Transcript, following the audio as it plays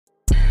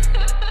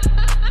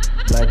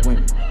black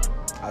women,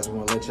 I just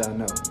want to let y'all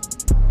know,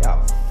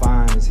 y'all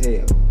fine as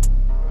hell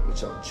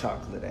with your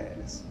chocolate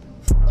ass.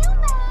 You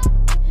mad?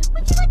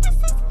 Would you like to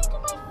say something to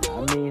my face?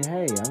 I mean,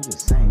 hey, I'm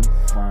just saying, you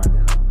fine than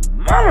a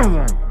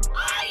motherfucker.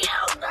 Are you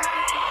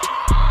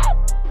mad?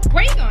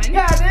 Where you going?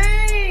 God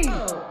dang!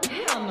 Oh,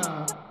 hell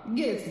no.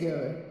 Get it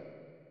together.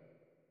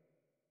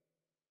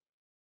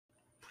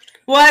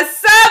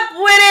 What's up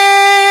with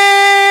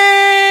it?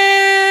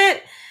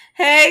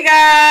 Hey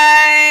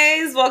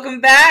guys,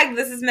 welcome back.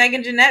 This is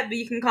Megan Jeanette, but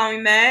you can call me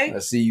Meg. I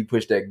see you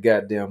push that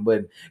goddamn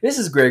button. This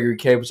is Gregory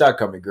K, but y'all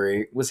call me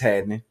Greg. What's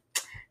happening?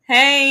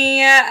 Hey,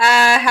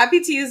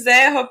 happy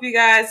Tuesday. I hope you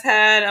guys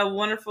had a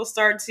wonderful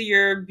start to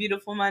your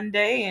beautiful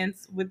Monday and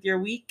with your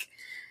week.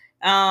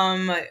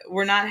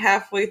 We're not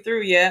halfway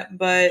through yet,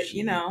 but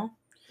you know,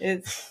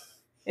 it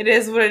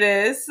is what it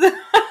is.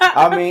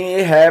 I mean,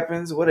 it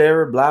happens,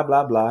 whatever, blah,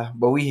 blah, blah.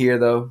 But we here,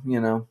 though, you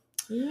know.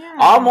 Yeah.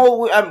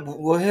 Almost,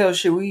 well, hell,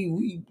 shit,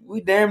 we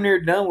damn near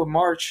done with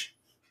March.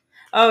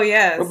 Oh,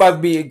 yes. We're about to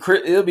be,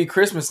 it'll be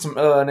Christmas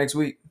next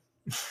week.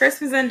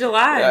 Christmas in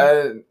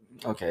July.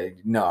 Okay,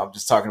 no, I'm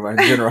just talking about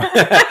in general.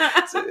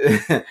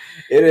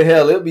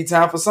 It'll be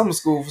time for summer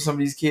school for some of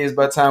these kids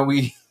by the time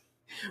we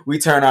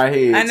turn our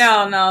heads. I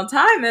know, no,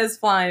 time is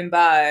flying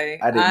by.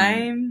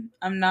 I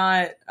I'm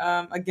not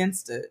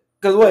against it.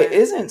 Because wait,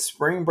 isn't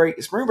spring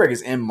break? Spring break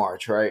is in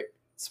March, right?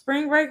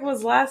 Spring break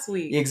was last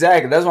week.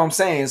 Exactly. That's what I'm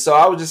saying. So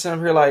I was just sitting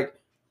up here like,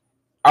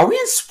 are we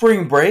in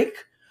spring break?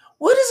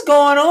 What is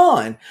going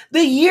on?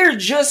 The year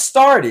just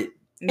started.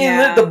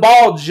 Yeah. And the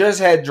ball just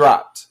had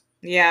dropped.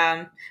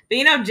 Yeah. But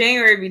you know,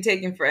 January be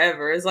taking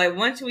forever. It's like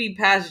once we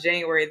pass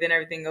January, then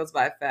everything goes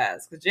by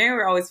fast. Because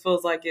January always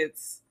feels like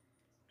it's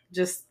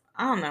just,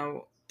 I don't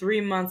know, 3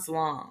 months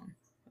long.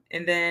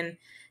 And then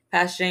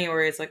past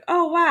January, it's like,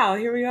 oh, wow,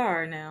 here we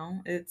are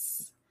now.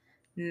 It's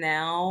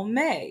now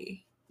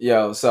May.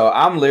 Yo, so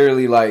I'm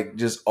literally like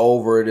just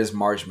over this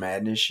March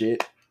Madness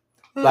shit.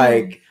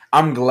 Like,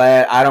 I'm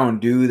glad I don't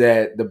do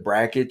the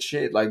bracket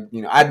shit. Like,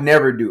 you know, I'd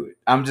never do it.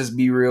 I'm just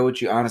be real with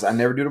you, honest. I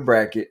never do the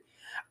bracket.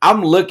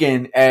 I'm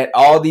looking at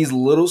all these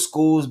little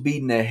schools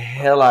beating the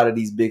hell out of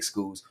these big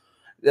schools.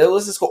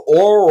 Let's just go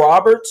Oral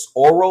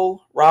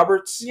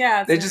Roberts.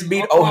 Yeah. They just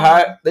beat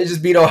Ohio. They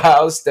just beat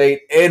Ohio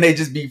State and they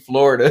just beat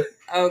Florida.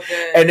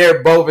 Okay. And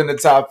they're both in the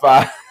top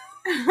 5.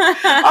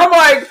 I'm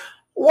like,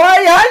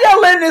 why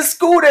y'all letting this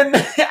school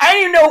that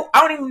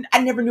I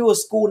never knew a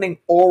school named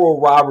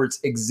Oral Roberts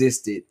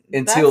existed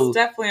until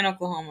That's definitely in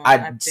Oklahoma. I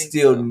think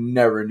still so.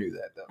 never knew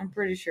that though. I'm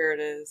pretty sure it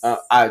is.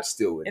 I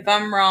still wouldn't. If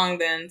I'm wrong,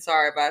 then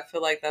sorry, but I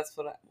feel like that's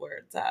where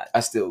it's at. I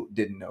still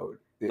didn't know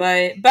it.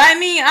 But I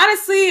mean,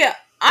 honestly,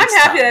 I'm It's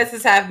happy time. that this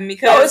is happening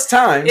because No, it's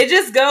time. it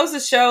just goes to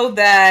show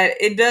that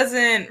it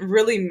doesn't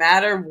really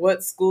matter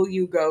what school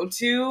you go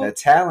to. That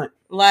talent.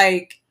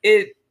 Like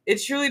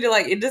it's truly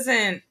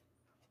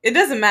it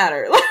doesn't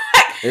matter.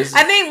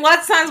 I think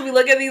lots of times we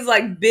look at these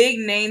like big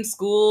name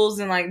schools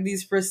and like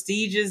these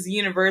prestigious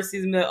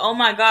universities and be like, oh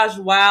my gosh,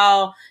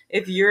 wow,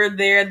 if you're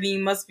there, then you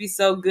must be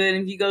so good.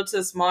 And if you go to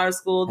a smaller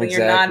school, then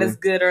you're not as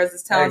good or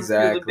as talented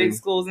as the big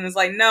schools. And it's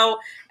like, no,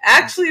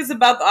 actually it's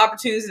about the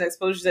opportunities and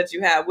exposures that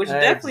you have, which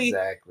definitely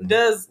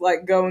does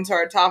like go into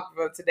our topic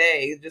of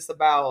today, just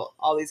about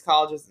all these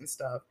colleges and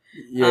stuff.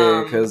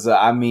 Yeah, because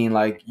I mean,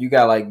 like, you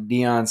got like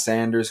Deion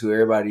Sanders, who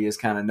everybody is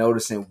kind of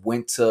noticing,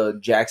 went to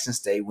Jackson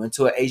State, went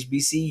to a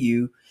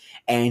HBCU,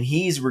 and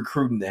he's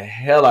recruiting the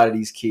hell out of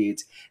these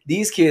kids.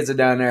 These kids are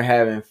down there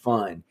having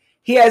fun.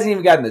 He hasn't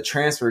even gotten the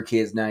transfer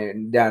kids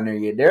down there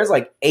yet. There's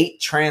like 8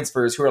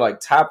 transfers who are like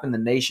top in the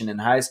nation in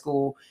high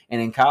school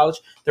and in college.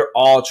 They're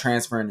all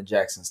transferring to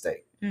Jackson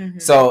State. Mm-hmm.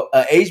 So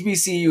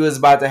HBCU is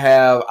about to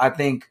have, I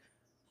think,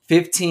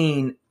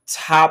 15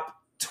 top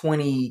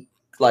 20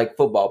 like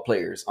football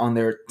players on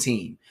their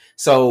team.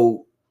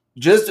 So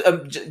just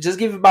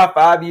give it about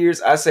 5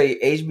 years. I say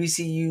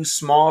HBCU,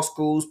 small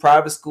schools,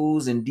 private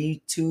schools, and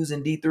D2s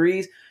and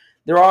D3s,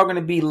 they're all going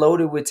to be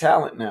loaded with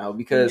talent now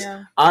because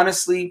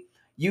honestly,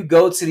 you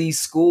go to these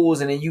schools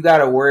and then you got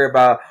to worry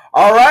about,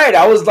 all right,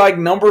 I was like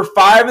number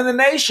 5 in the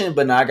nation,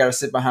 but now I got to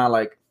sit behind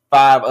like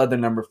 5 other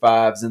number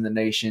 5s in the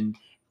nation.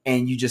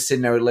 And you just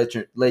sitting there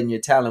letting your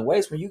talent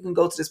waste when you can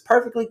go to this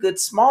perfectly good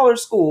smaller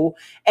school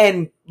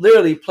and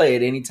literally play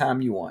it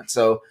anytime you want.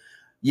 So,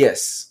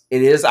 yes,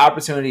 it is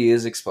opportunity, it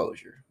is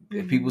exposure. Mm-hmm.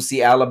 If people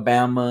see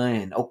Alabama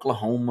and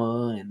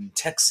Oklahoma and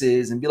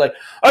Texas and be like,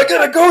 I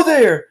gotta go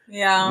there.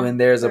 Yeah. When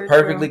there's a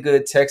perfectly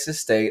good Texas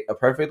State, a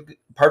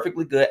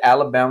perfectly good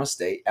Alabama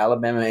State,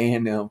 Alabama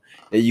A&M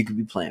that you could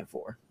be playing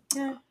for.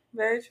 Yeah,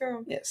 very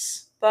true.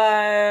 Yes.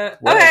 But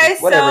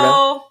whatever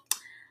so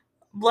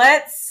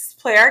let's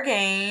play our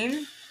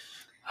game.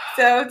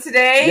 So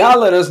today, y'all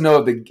let us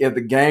know if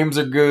the games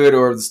are good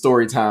or if the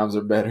story times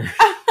are better.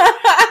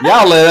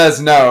 Y'all let us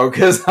know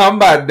because I'm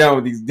about done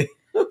with these games.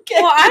 Okay.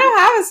 Well, I don't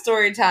have a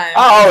story time.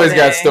 I always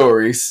got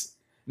stories.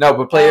 No,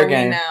 but play your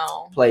game.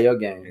 No. Play your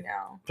game.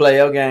 No. Play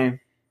your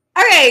game.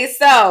 Okay,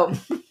 so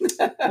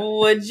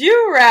would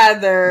you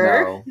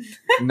rather? No,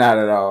 not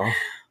at all.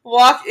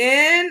 walk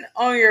in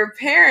on your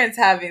parents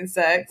having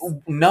sex,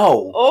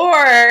 No. or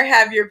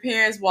have your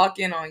parents walk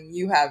in on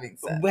you having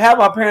sex? Have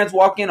my parents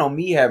walk in on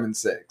me having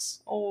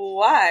sex.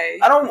 Why?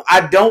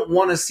 I don't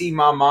want to see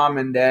my mom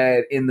and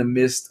dad in the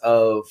midst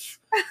of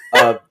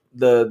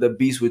the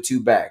beast with two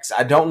backs.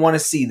 I don't want to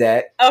see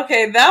that.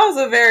 Okay, that was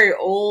a very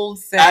old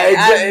saying.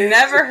 I've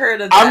never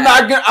heard of that. I'm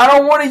not gonna. I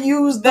don't want to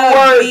use the The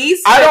word.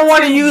 beast I don't with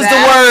want to two use backs?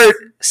 the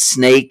word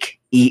snake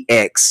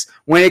ex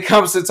when it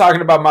comes to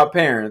talking about my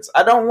parents.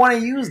 I don't want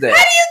to use that.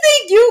 How do you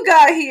think you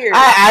got here?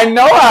 I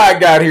know how I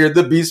got here.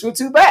 The beast with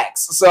two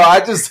backs. So I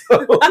just.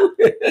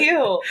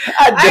 Ew.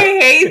 I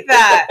hate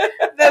that.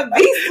 The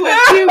beast with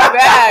two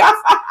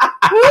backs.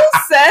 Who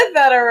said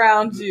that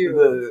around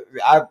you?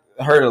 I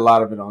heard a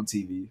lot of it on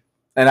TV,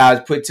 and I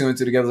put two and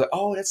two together. Like,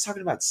 oh, that's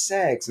talking about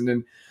sex. And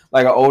then,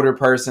 like an older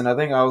person, I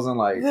think I was in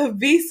like The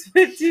beast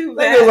with two I think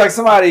backs. it was like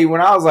somebody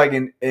when I was like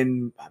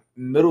in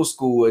middle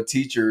school. A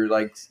teacher,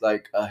 like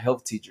a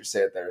health teacher,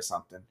 said that or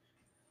something.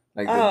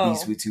 Like the Oh.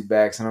 beast with two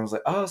backs, and I was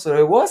like, oh, so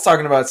it was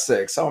talking about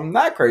sex. So I'm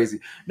not crazy.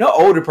 No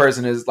older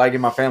person is like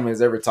in my family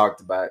has ever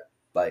talked about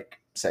like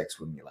sex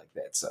with me like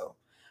that. So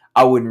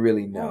I wouldn't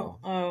really know.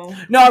 Oh.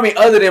 No, I mean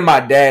other than my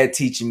dad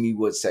teaching me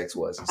what sex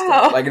was and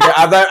stuff. Oh. Like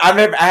I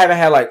haven't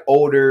had like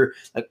older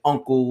like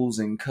uncles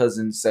and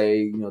cousins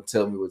say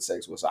tell me what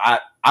sex was. So I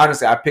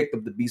honestly I picked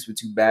up the beast with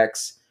two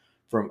backs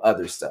from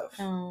other stuff.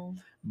 Oh.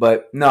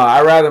 But no,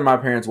 I'd rather my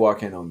parents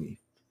walk in on me.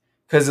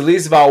 Because at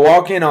least if I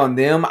walk in on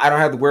them, I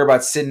don't have to worry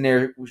about sitting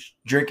there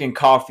drinking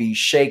coffee,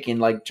 shaking,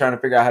 like trying to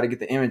figure out how to get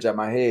the image out of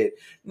my head.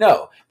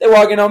 No, they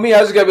walk in on me, I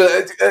just gotta be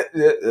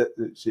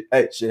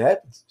like, shit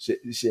happens.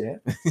 Shit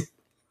happens.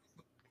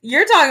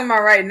 You're talking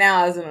about right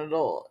now as an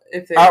adult.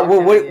 If they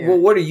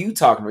What are you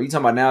talking about? You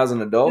talking about now as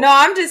an adult? No,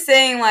 I'm just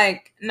saying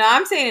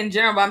I'm saying in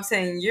general, but I'm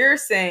saying your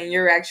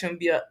reaction would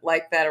be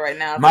like that right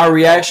now. My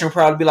reaction would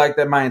probably be like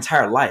that my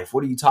entire life.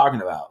 What are you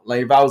talking about?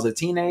 Like if I was a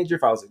teenager,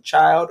 if I was a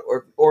child,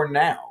 or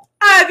now?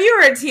 If you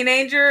were a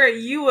teenager,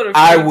 you would have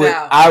freaked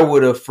out. I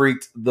would have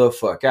freaked the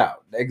fuck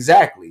out.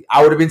 Exactly.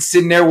 I would have been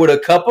sitting there with a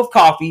cup of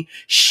coffee,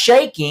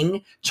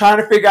 shaking, trying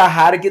to figure out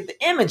how to get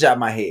the image out of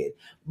my head.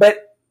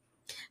 But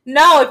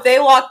no, if they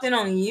walked in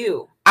on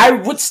you. I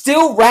would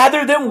still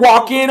rather them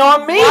walk in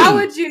on me. Why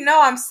would you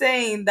know? I'm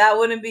saying that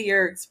wouldn't be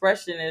your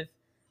expression if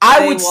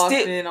they walked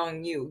in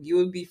on you. You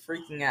would be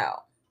freaking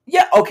out.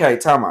 Yeah, okay,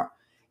 time out.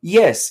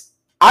 Yes,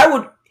 I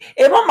would.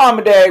 If my mom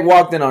and dad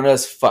walked in on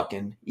us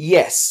fucking,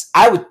 yes,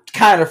 I would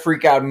kind of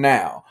freak out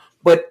now.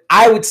 But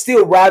I would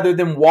still rather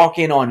them walk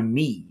in on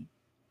me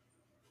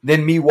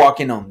than me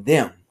walking on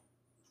them.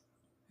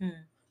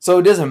 So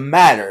it doesn't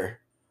matter.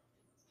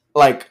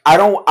 Like, I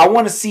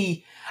want to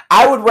see,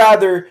 I would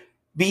rather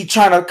be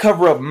trying to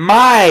cover up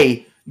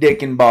my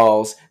dick and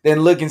balls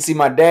than look and see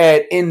my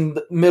dad in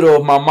the middle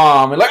of my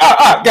mom and like,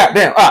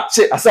 goddamn,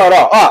 shit, I saw it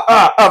all,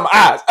 my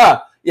eyes,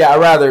 yeah, I'd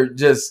rather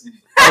just...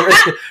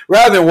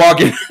 rather than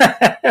walking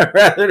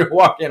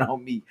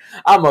on me,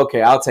 I'm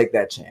okay. I'll take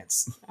that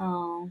chance.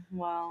 Oh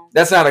wow,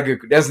 that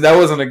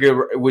wasn't a good.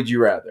 Would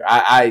you rather?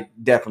 I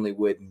definitely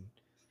wouldn't.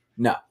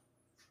 No.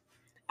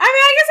 I mean,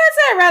 I guess I'd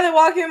say I'd rather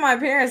walk in my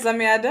parents. I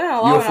mean, I done it a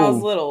lot when I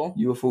was little.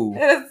 You a fool.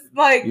 It's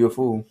like you a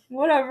fool.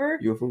 Whatever.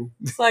 You a fool.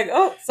 It's like,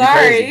 oh,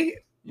 sorry.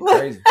 You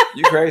crazy.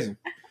 You crazy.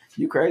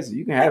 You crazy.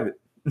 You can have it.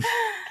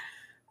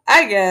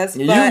 I guess.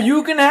 But...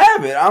 You can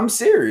have it. I'm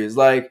serious.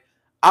 Like,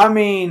 I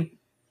mean.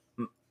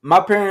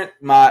 Not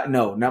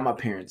my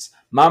parents.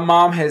 My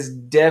mom has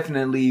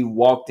definitely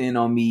walked in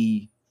on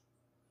me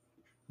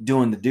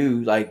doing the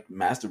do, like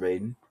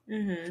masturbating.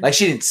 Mm-hmm. Like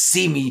she didn't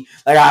see me.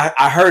 Like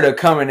I heard her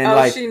coming and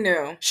like she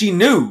knew. She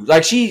knew.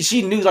 Like she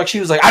knew. Like she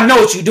was like, I know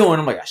what you're doing.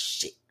 I'm like, oh,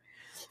 shit.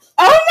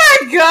 Oh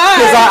my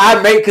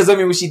god. Because I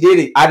mean when she did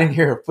it, I didn't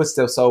hear her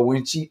footsteps. So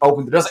when she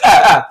opened the door,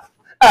 I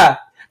was like,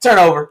 turn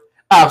over.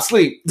 I'm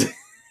asleep.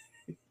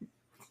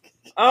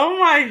 Oh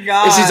my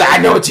god! And she's like, I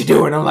know what you're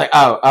doing. I'm like,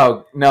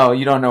 oh, no,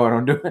 you don't know what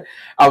I'm doing.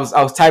 I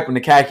was typing the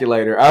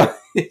calculator. How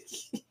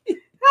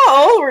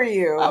old were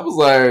you? I was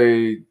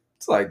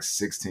like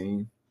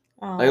 16.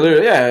 Oh. Like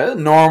literally, yeah,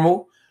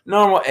 normal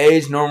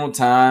age, normal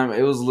time.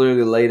 It was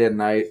literally late at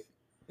night.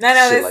 I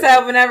know they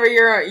said whenever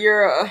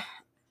you're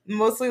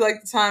mostly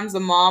like the times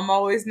the mom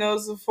always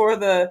knows before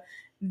the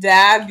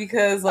dad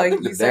because like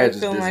you start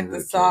feeling like the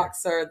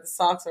socks are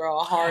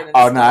all hard. And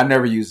stuff. No, I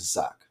never used a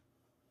sock.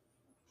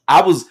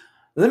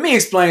 Let me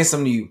explain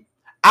something to you.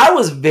 I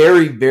was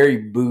very, very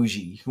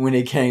bougie when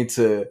it came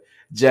to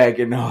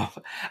jacking off.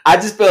 I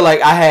just felt like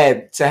I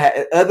had to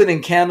have, other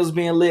than candles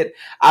being lit,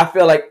 I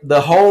felt like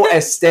the whole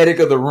aesthetic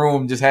of the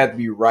room just had to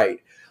be right.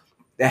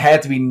 There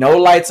had to be no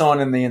lights on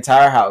in the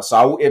entire house.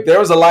 So if there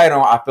was a light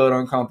on, I felt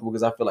uncomfortable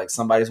because I feel like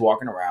somebody's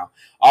walking around.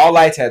 All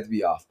lights had to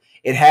be off.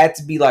 It had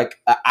to be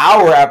like an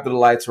hour after the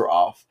lights were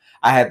off.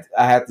 I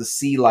had to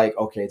see like,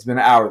 okay, it's been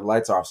an hour, the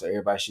lights are off, so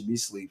everybody should be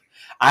asleep.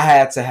 I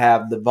had to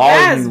have the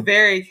volume. That's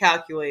very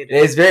calculated.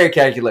 It's very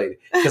calculated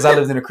because I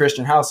lived in a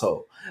Christian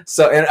household.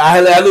 So, and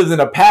I lived in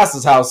a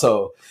pastor's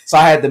household. So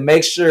I had to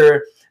make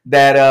sure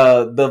that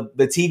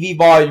the TV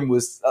volume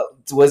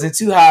wasn't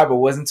too high but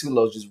wasn't too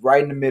low, just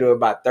right in the middle,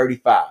 about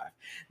 35.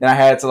 Then I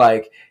had to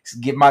like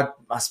get my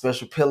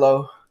special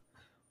pillow,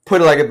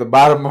 put it like at the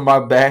bottom of my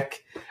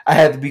back. I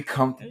had to be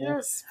comfortable.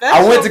 You're special.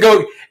 I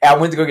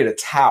went to go get a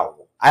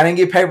towel. I didn't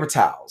get paper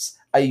towels.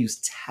 I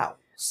used towels.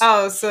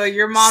 Oh, so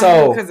your mom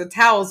knew because the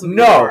towels would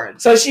be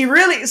hard. So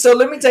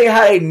let me tell you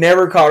how they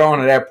never caught on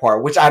to that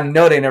part, which I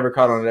know they never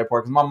caught on to that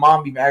part, because my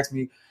mom even asked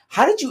me,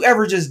 how did you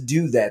ever just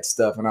do that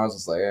stuff? And I was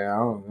just like, I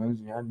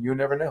don't know. You'll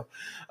never know.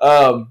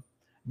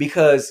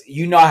 Because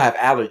I have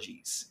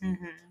allergies.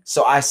 Mm-hmm.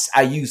 So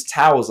I use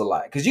towels a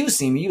lot. Because you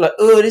see me, you're like,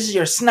 oh, this is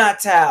your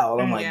snot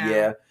towel. I'm like,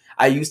 yeah.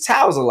 I use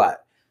towels a lot.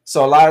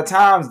 So a lot of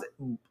times,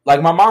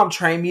 like my mom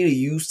trained me to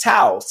use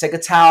towels. Take a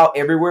towel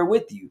everywhere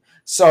with you.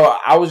 So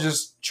I was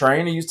just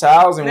trained to use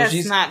towels. And that's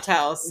snot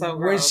towels. So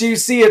gross. When she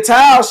see a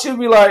towel, she'll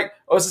be like,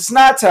 oh, it's a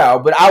snot towel.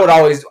 But I would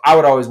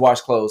always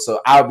wash clothes. So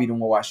I would be the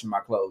one washing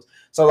my clothes.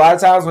 So a lot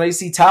of times when they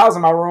see towels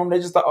in my room, they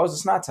just thought, oh, it's a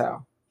snot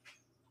towel.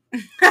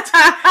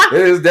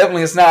 It was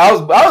definitely a snot. I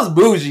was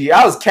bougie.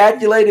 I was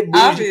calculated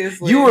bougie.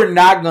 Obviously. You were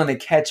not going to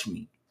catch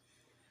me.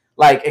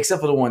 Like,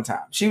 except for the one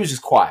time. She was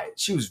just quiet.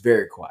 She was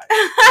very quiet.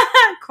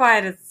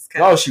 Quiet as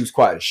a Oh, she was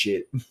quiet as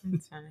shit.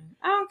 That's funny.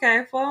 Oh,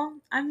 okay. Well,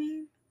 I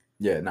mean.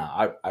 Yeah, no,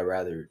 I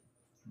rather.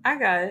 I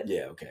got it.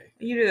 Yeah, okay.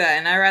 You do that,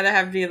 and I'd rather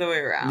have it the other way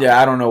around. Yeah,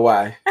 I don't know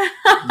why.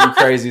 You're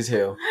crazy as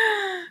hell.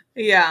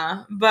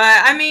 Yeah,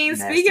 but I mean,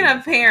 nasty. Speaking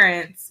of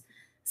parents,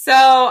 so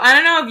I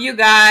don't know if you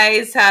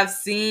guys have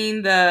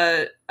seen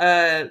the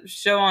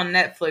show on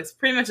Netflix,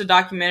 pretty much a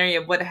documentary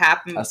of what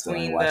happened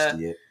between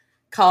the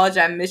college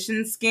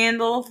admissions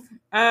scandal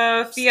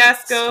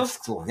fiasco.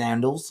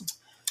 Scandals.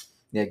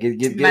 Yeah,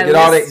 get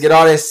all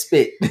that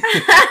spit.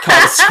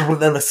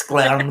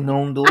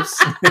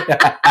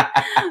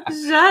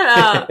 Shut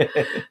up.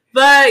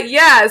 But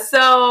yeah, so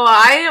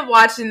I ended up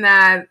watching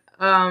that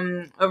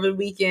over the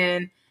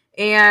weekend,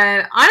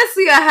 and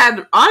honestly, I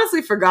had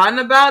forgotten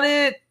about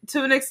it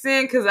to an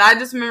extent, because I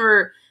just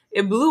remember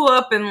it blew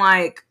up in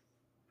like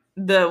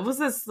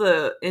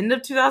the end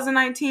of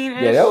 2019?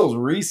 Yeah, that was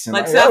recent.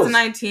 Like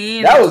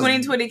 2019.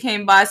 2020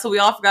 came by, so we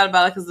all forgot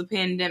about it because of the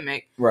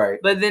pandemic. Right.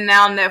 But then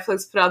now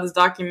Netflix put out this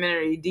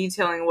documentary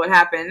detailing what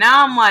happened.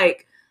 Now I'm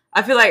like,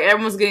 I feel like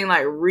everyone's getting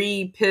like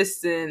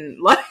pissed and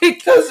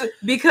like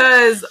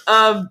because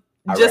of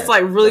just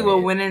like really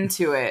what went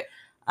into it.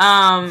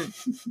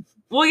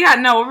 Well, yeah,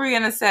 no, what were we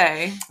gonna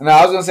say? No,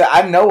 I was gonna say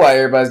I know why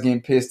everybody's getting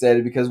pissed at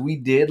it, because we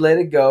did let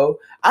it go.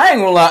 I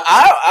ain't gonna lie,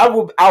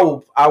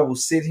 I will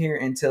sit here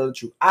and tell the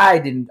truth. I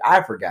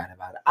forgot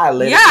about it. I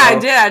let it go. I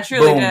did. I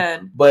truly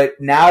did. But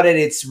now that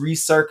it's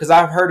resurfaced, because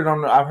I've heard it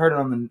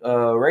on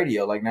the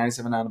radio, like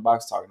 97.9 The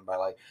Box talking about it,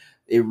 like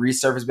it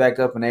resurfaced back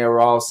up, and they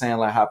were all saying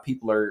like how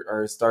people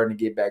are starting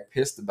to get back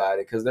pissed about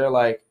it, because they're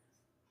like,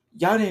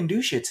 y'all didn't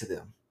do shit to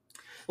them.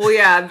 Well,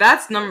 yeah,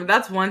 that's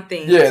one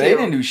thing. Yeah, they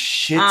didn't do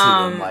shit to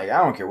them. Like, I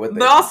don't care what they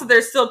But also,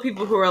 there's still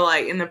people who are,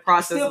 like, in the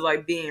process of,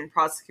 like, being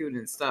prosecuted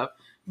and stuff.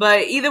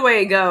 But either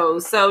way it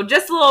goes. So,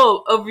 just a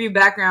little overview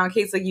background in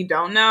case, like, you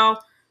don't know.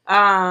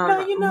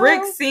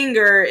 Rick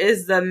Singer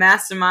is the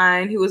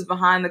mastermind who was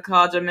behind the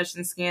college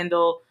admission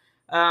scandal,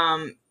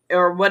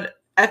 or what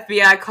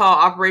FBI call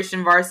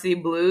Operation Varsity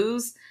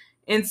Blues.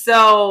 And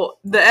so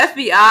the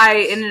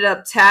FBI ended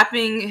up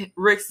tapping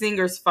Rick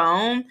Singer's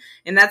phone,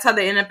 and that's how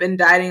they ended up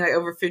indicting like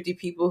over 50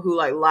 people who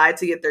like lied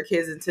to get their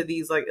kids into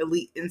these like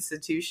elite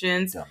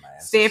institutions.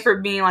 Dumbasses.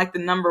 Stanford being like the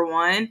number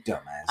one.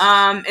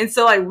 Dumbasses. And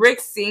so like Rick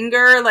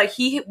Singer, like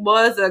he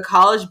was a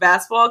college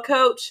basketball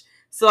coach.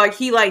 So like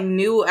he like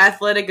knew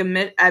athletic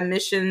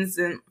admissions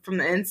and from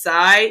the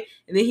inside,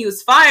 and then he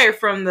was fired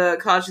from the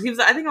college. He was,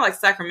 I think, like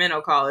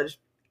Sacramento College.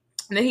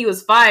 And then he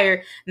was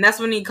fired, and that's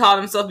when he called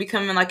himself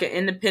becoming like an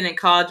independent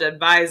college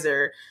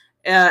advisor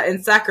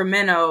in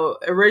Sacramento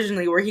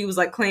originally, where he was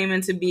like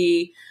claiming to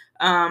be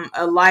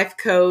a life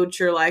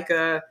coach or like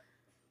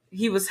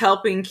he was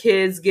helping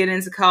kids get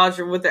into college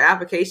or with their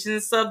applications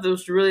and stuff. That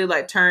was really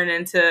like turned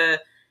into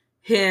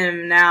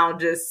him now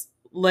just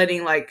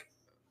letting like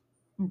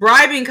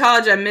bribing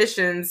college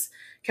admissions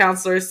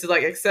counselors to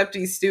like accept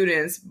these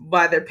students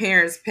by their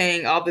parents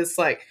paying all this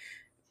like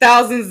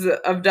thousands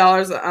of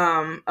dollars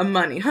of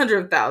money,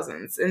 hundreds of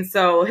thousands. And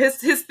so his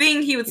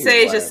thing he would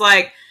say is just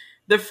like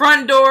the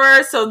front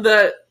door. So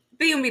the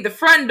thing would be the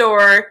front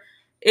door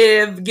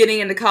if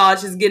getting into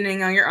college is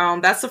getting on your own.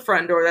 That's the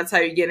front door. That's how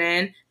you get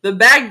in. The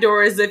back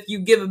door is if you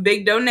give a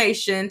big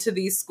donation to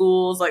these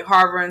schools like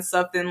Harvard and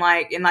stuff, then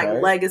like in like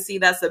right. Legacy,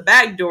 that's the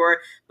back door.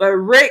 But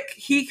Rick,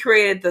 he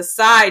created the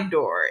side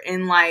door,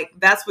 and like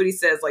that's what he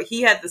says. Like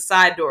he had the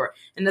side door,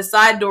 and the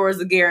side door is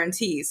a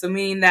guarantee. So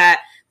meaning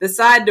that the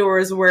side door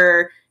is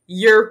where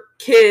your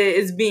kid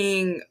is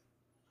you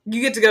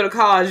get to go to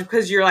college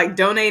because you're like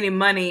donating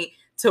money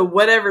to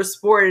whatever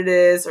sport it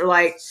is, or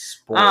like,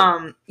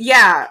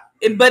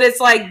 but it's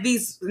like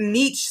these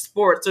niche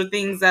sports or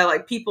things that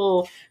like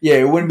people. Yeah,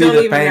 it wouldn't be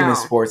the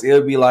famous sports. It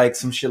would be like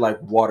some shit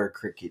like water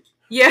cricket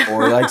Yeah.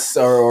 or like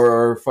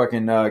or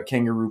fucking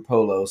kangaroo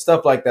polo,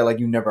 stuff like that, like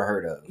you never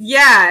heard of.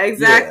 Yeah,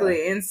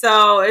 exactly. And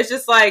so it's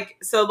just like,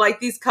 so like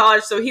these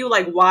college, so he would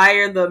like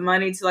wire the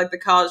money to like the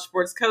college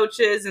sports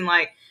coaches and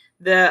like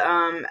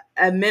the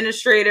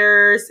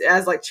administrators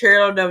as like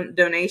charitable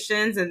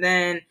donations, and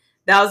then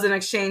that was in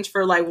exchange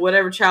for like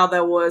whatever child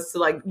that was to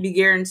like be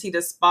guaranteed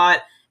a spot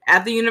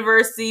at the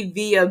university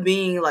via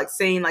being like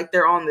saying like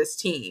they're on this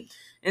team.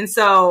 And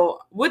so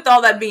with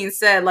all that being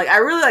said, like I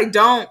really like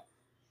don't,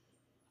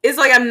 it's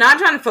like I'm not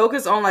trying to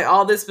focus on like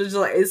all this, but just,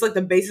 like, it's like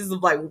the basis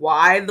of like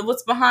why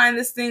what's behind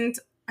this thing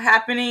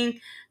happening.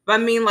 But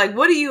I mean, like,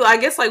 what do you? I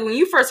guess like when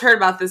you first heard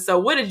about this, so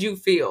what did you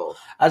feel?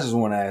 I just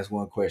want to ask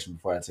one question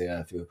before I tell you how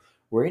I feel.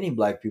 Were any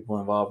black people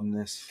involved in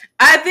this?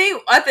 I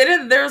think at the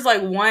end there was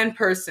like one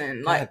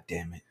person, like, God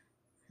damn it.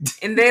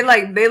 and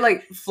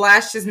they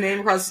flashed his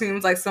name across the screen,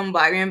 was like some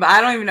black man, but I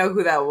don't even know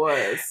who that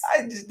was.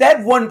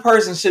 That one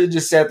person should have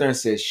just sat there and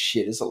said,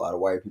 "Shit, there's a lot of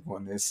white people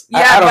in this." Yeah,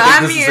 I don't but think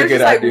I this mean, is it a was good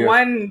just like idea.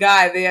 one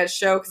guy they had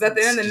show, because at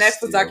the end of the Just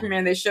Netflix still.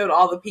 documentary they showed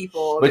all the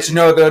people. But you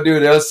know what they'll do?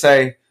 They'll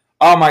say,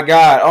 oh my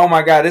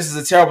God, this is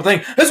a terrible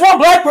thing. There's one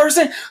black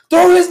person,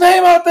 throw his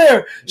name out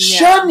there.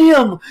 Shun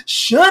him.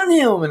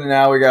 And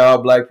now we got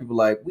all black people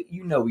like,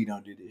 we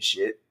don't do this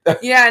shit.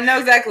 Yeah, no,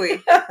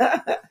 exactly.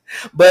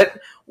 But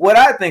what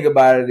I think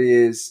about it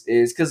is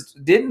because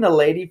didn't the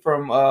lady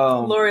from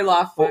Lori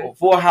Loughlin.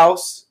 Full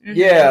House? Mhm.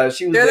 Yeah,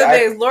 she was They're the there.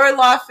 biggest. Lori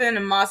Loughlin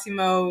and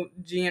Massimo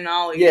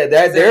Giannoli. Yeah,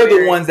 they're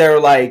the ones that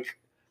are like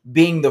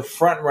being the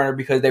front runner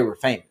because they were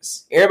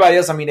famous. Everybody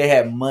else, I mean, they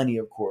had money,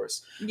 of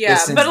course. Yeah,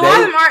 since but a lot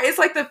they- of them are. It's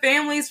like the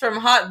families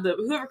from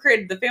whoever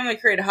created the family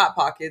created Hot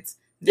Pockets.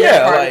 They're Yeah,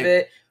 a part like- of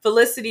it.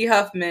 Felicity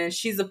Huffman,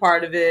 she's a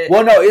part of it.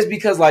 Well, no, it's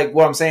because like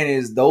what I'm saying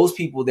is those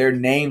people, their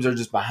names are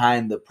just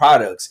behind the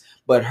products,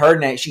 but her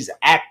name, she's an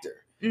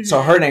actor. Mhm.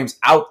 So her name's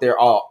out there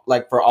all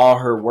like for all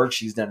her work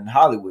she's done in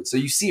Hollywood. So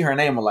you see her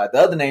name a lot. The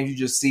other names you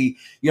just see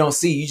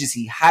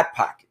Hot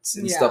Pockets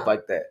and Yeah. stuff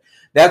like that.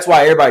 That's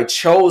why everybody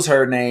chose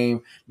her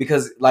name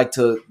because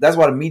that's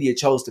why the media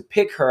chose to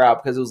pick her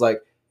out because it was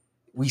like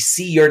we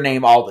see your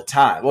name all the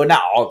time. Well,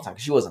 not all the time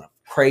because she wasn't a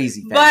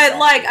crazy famous But actor.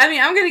 like, I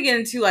mean, I'm gonna get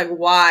into like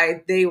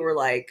why they were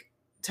like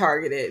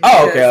targeted.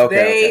 Oh, because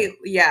okay.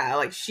 Yeah,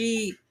 like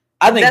she.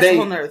 I think that's they. a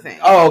whole nother thing.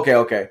 Oh,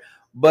 okay.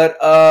 But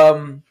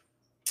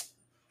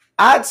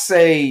I'd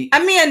say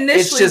I mean,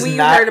 initially just when you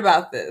not- heard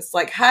about this,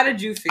 like, how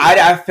did you feel?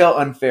 I felt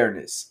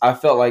unfairness. I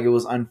felt like it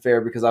was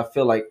unfair because I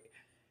feel like,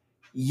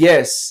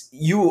 yes,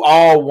 you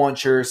all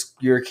want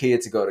your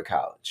kid to go to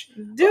college.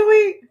 Do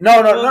we?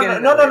 No, We'll get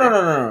into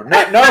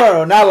that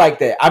no, not like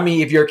that. I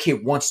mean, if your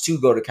kid wants to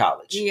go to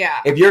college, Yeah.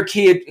 if your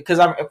kid, because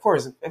of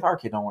course, if our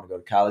kid don't want to go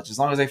to college, as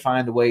long as they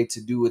find a way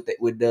to do what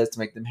it does to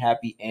make them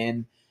happy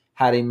and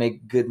how they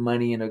make good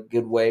money in a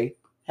good way,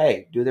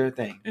 hey, do their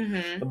thing.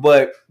 Mm-hmm.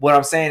 But what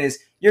I'm saying is,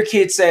 your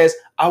kid says,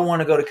 I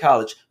want to go to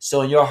college.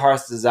 So in your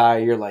heart's desire,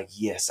 you're like,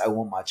 yes, I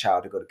want my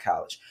child to go to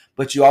college.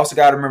 But you also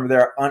got to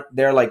remember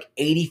there are like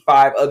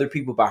 85 other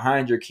people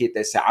behind your kid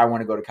that say, I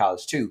want to go to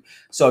college too.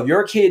 So if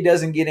your kid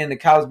doesn't get into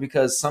college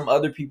because some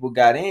other people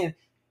got in,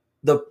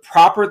 the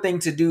proper thing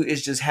to do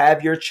is just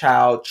have your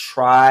child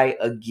try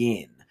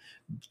again.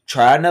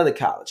 Try another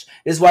college.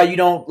 This is why you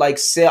don't like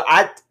sell.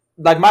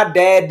 Like my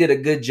dad did a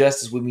good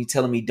justice with me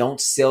telling me don't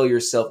sell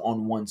yourself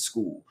on one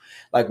school.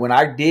 Like when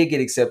I did get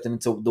accepted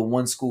into the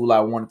one school I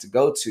wanted to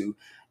go to,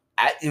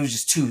 it was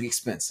just too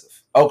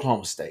expensive.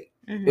 Oklahoma State.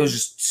 Mm-hmm. It was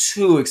just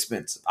too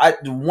expensive.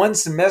 One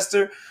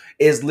semester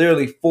is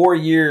literally 4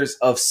 years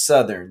of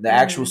Southern, the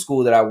actual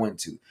school that I went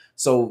to.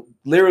 So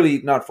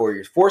literally not 4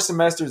 years. 4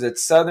 semesters at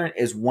Southern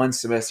is 1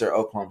 semester at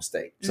Oklahoma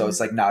State. So it's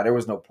like, there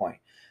was no point.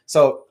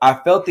 So I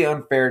felt the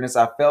unfairness.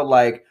 I felt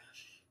like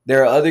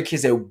there are other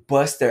kids that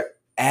bust their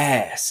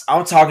ass.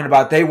 I'm talking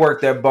about they work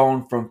their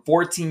bone from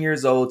 14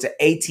 years old to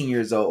 18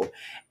 years old,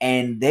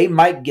 and they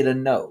might get a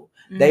no.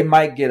 They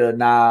might get a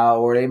nah,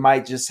 or they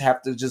might just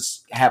have to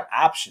just have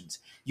options.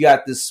 You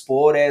got this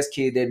spoiled ass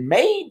kid that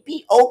may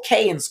be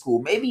okay in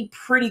school, maybe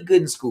pretty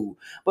good in school,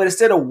 but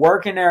instead of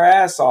working their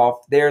ass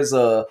off, there's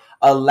a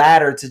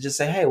ladder to just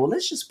say, hey, well,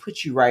 let's just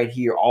put you right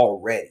here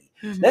already.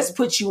 Let's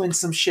put you in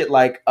some shit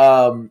like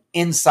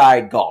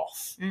inside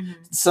golf,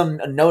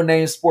 some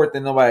no-name sport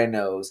that nobody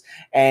knows.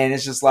 And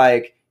it's just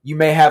like, you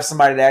may have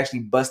somebody that actually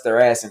bust their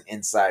ass in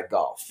inside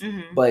golf,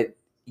 but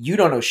you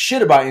don't know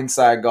shit about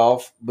inside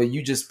golf, but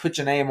you just put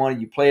your name on it,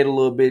 you play it a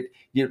little bit,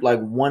 you get like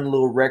one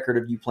little record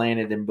of you playing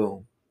it, and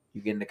boom,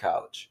 you get into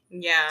college.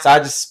 Yeah.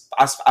 So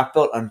I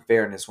felt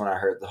unfairness when I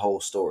heard the whole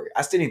story.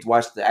 I still need to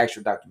watch the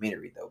actual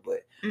documentary though,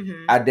 but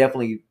I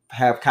definitely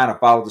have kind of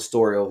followed the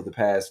story over the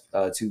past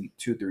 2-3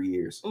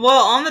 years.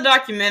 Well, on the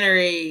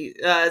documentary,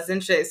 it's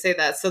interesting to say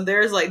that. So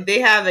there's like,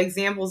 they have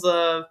examples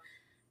of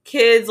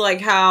kids,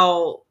 like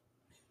how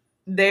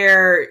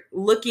they're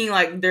looking,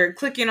 like they're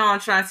clicking on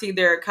trying to see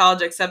their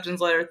college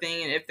acceptance letter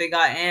thing and if they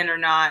got in or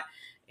not.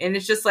 And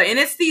it's just like, and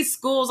it's these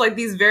schools, like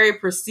these very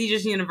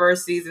prestigious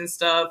universities and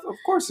stuff. Of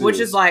course it which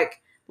is like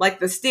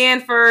the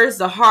Stanfords,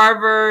 the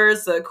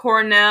Harvards, the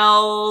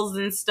Cornells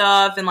and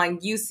stuff, and like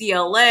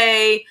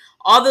UCLA,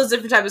 all those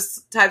different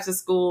types of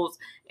schools,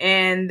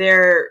 and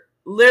they're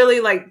literally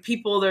like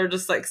people that are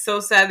just like so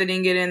sad they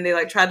didn't get in. They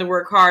like tried to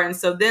work hard, and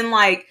so then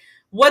like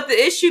what the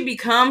issue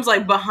becomes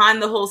like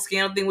behind the whole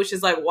scandal thing, which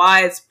is like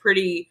why it's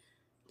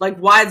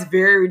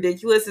very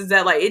ridiculous, is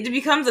that like it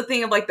becomes a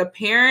thing of like the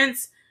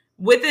parents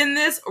within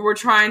this were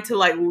trying to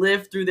like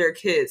live through their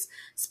kids,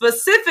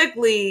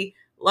 specifically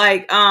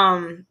like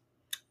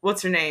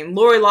what's her name,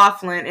 Lori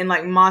Loughlin and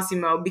like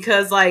Massimo,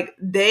 because like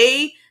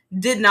they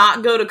did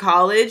not go to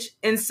college,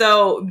 and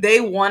so they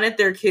wanted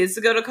their kids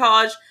to go to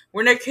college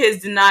when their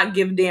kids did not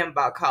give a damn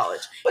about college.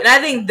 And I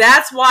think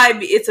that's why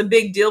it's a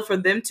big deal for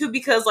them too,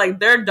 because like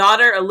their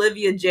daughter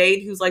Olivia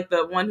Jade, who's like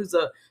the one who's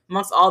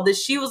amongst all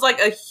this, she was like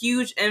a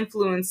huge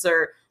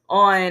influencer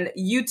on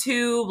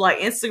YouTube, like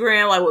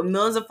Instagram, like with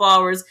millions of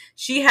followers.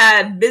 She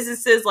had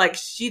businesses, like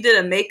she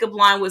did a makeup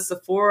line with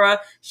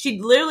Sephora.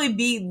 She'd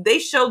literally they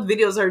showed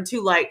videos of her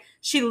too, like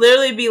she'd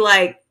literally be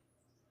like,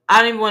 I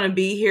don't even want to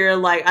be here.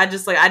 Like, I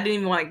didn't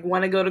even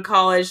want to go to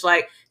college.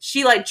 Like,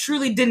 she like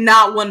truly did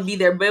not want to be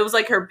there, but it was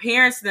like her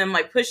parents and them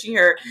like pushing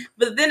her.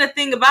 But then the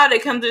thing about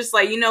it comes just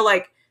like, you know,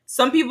 like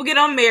some people get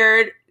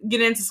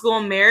into school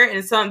on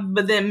merit,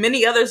 but then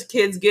many other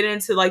kids get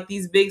into like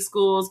these big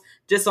schools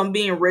just on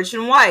being rich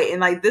and white. And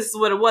like, this is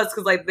what it was.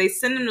 Cause like they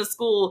send them to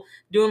school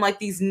doing like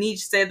these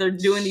they're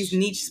doing these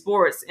niche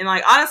sports. And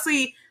like,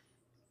 honestly,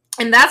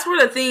 and that's where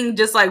the thing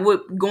just like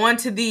with going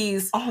to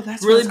these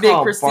that's really big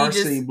called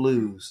prestigious Varsity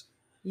Blues.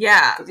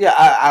 Yeah.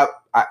 Yeah,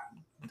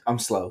 I'm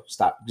slow.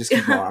 Stop. Just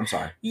keep going. I'm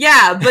sorry.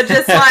 Yeah, but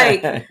just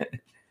like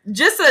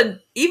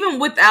even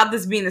without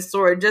this being a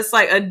story, just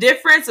like a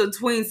difference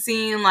between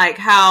seeing like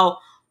how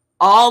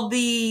all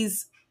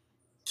these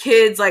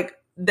kids like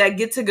that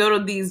get to go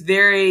to these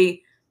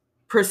very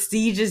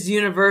prestigious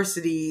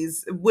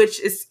universities,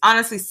 which is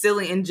honestly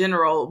silly in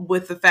general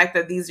with the fact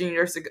that these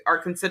universities are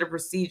considered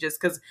prestigious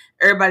because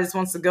everybody just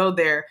wants to go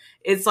there.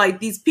 It's like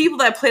these people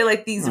that play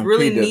like these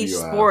really niche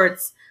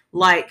sports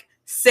like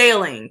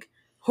sailing,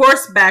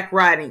 horseback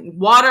riding,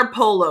 water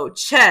polo,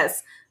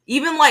 chess,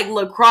 even like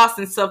lacrosse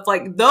and stuff,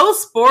 like those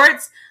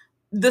sports,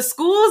 the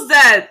schools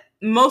that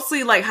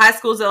mostly like high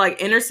schools that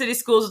like inner city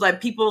schools like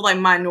people like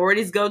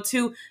minorities go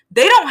to,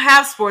 they don't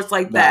have sports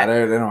like that.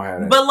 They don't have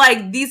that. But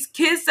like these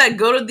kids that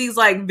go to these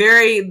like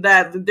they're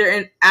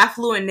in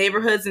affluent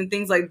neighborhoods and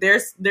things like their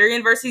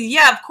universities,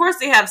 yeah, of course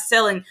they have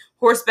sailing,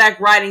 horseback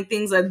riding,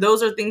 things like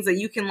those are things that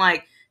you can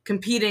like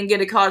compete and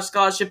get a college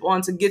scholarship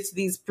on to get to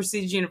these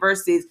prestigious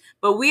universities.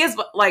 But we as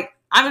like,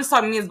 I'm just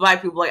talking me as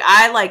Black people, like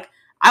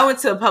I went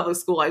to a public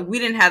school, like we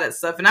didn't have that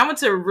stuff, and I went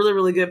to a really,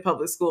 really good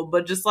public school,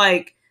 but just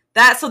like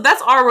that, so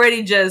that's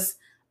already just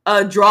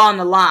drawing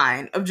the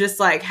line of just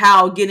like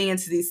how getting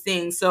into these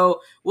things.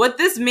 So what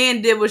this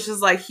man did was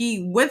just like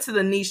he went to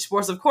the niche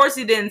sports. Of course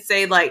he didn't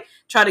say like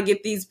try to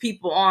get these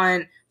people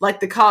on like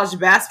the college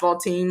basketball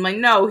team. Like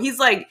no, he's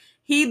like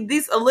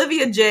these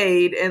Olivia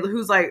Jade and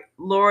who's like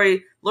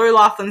Lori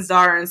Loughlin's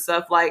daughter and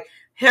stuff, like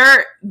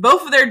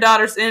both of their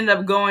daughters ended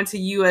up going to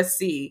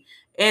USC.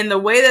 And the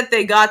way that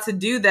they got to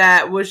do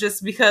that was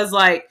just because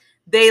like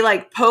they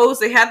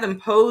had them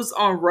pose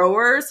on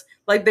rowers,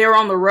 like they were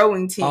on the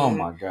rowing team. Oh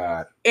my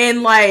God.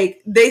 And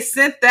like they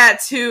sent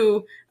that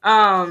to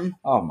oh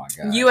my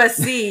God,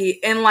 USC,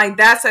 and like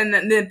and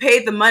then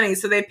paid the money.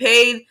 So they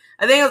paid,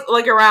 I think it was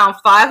like around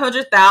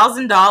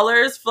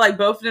 $500,000 for like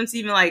both of them to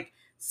even like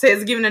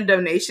says giving a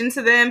donation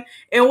to them.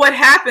 And what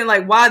happened,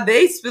 like why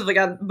they specifically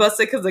got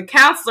busted, because the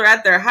counselor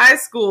at their high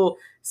school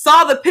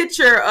saw the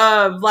picture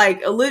of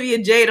like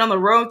Olivia Jade on the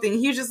rowing thing.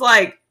 He was just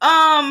like,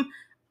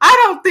 I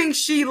don't think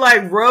she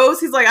like rows.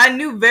 He's like, I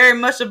knew very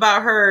much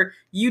about her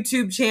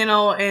YouTube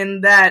channel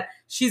and that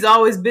she's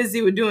always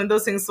busy with doing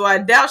those things. So I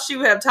doubt she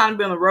would have time to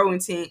be on the rowing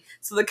team.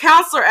 So the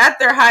counselor at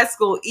their high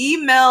school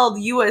emailed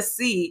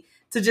USC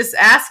to just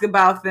ask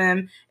about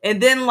them.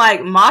 And then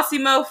like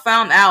Massimo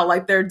found out,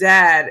 like their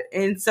dad.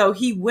 And so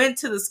he went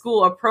to the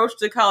school, approached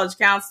the college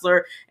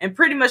counselor, and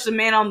pretty much the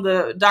man on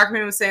the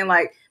document was saying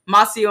like,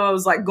 Massimo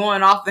was like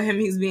going off of him.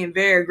 He's being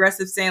very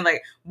aggressive, saying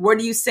like, what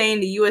are you saying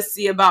to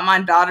USC about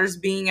my daughters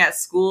being at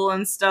school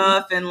and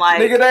stuff? And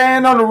like, nigga, they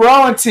ain't on the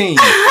rowing team.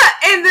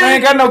 And then, they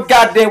ain't got no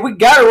goddamn, we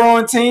got a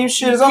rowing team.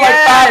 Shit, it's on like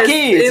 5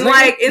 kids. And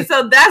like, and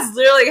so that's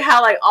literally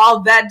how like all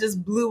that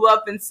just blew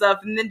up and stuff.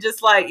 And then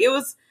just like, it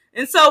was,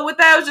 and so with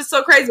that, it was just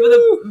so crazy.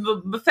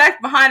 But the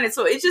fact behind it,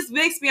 so it just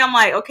makes me, I'm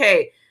like,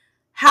 okay,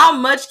 how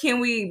much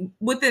can we,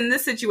 within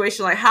this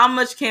situation, like how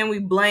much can we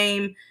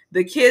blame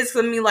the kids?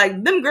 I mean,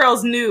 like them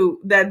girls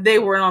knew that they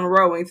weren't on the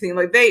rowing team.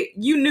 Like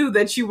you knew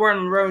that you weren't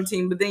on the rowing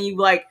team, but then you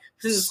like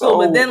in the school.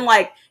 But then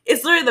like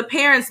it's literally the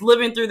parents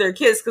living through their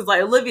kids, because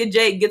like Olivia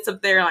Jade gets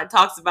up there and like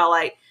talks about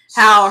like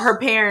how her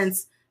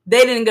parents,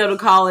 they didn't go to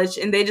college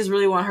and they just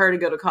really want her to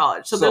go to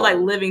college. So they're like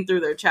living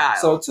through their child.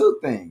 So 2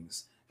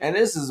 things, and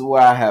this is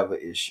where I have an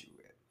issue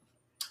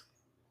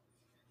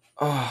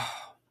with.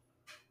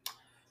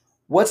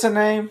 What's her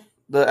name?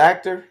 The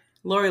actor?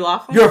 Lori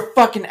Loughlin? You're a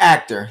fucking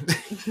actor.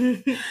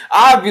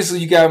 Obviously,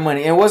 you got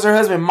money. And what's her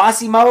husband,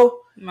 Massimo?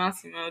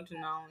 Massimo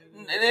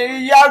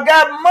Ginali. Y'all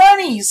got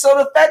money. So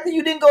the fact that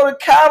you didn't go to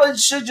college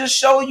should just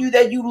show you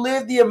that you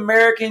live the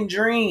American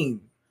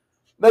dream.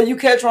 But you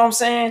catch what I'm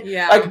saying?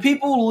 Yeah. Like,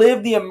 people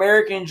live the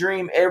American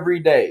dream every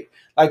day.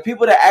 Like,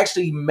 people that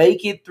actually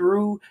make it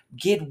through,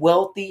 get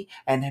wealthy,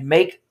 and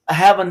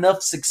have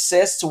enough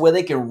success to where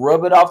they can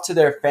rub it off to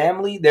their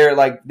family,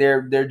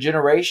 their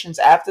generations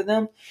after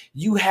them.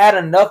 You had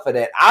enough of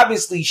that.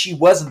 Obviously, she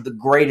wasn't the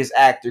greatest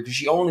actor because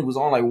she only was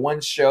on like one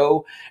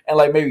show and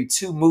like maybe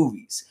 2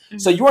 movies. Mm-hmm.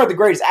 So you weren't the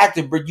greatest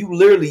actor, but you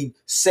literally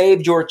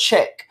saved your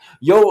check.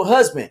 Your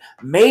husband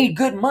made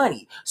good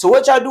money. So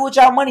what y'all do with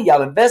y'all money?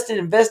 Y'all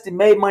invested,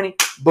 made money.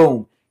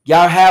 Boom.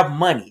 Y'all have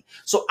money.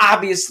 So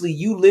obviously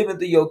you living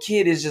through your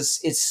kid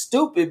it's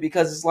stupid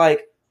because it's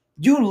like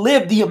you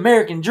live the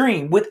American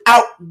dream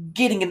without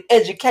getting an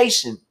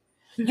education.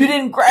 You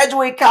didn't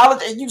graduate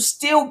college and you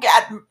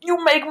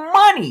make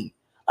money.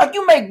 Like,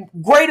 you make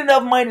great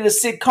enough money to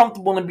sit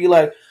comfortable and be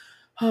like,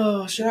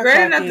 oh, should I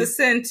great enough to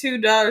send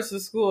 $2 to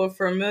school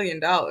for $1 million.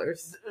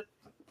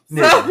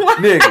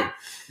 Nigga,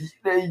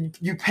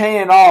 you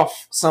paying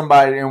off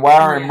somebody and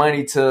wiring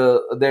money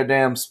to their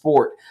damn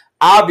sport.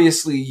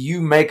 Obviously, you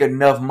make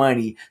enough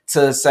money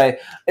to say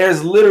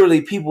there's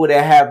literally people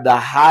that have the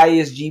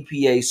highest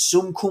GPA,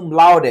 sum cum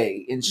laude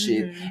and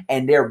shit,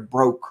 and they're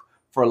broke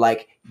for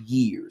like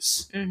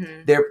years.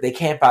 They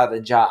can't find a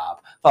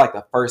job for like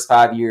the first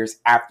 5 years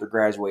after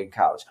graduating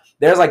college.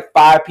 There's like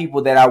 5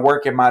 people that I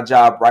work in my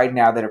job right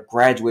now that have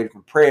graduated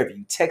from Prairie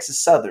View, Texas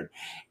Southern,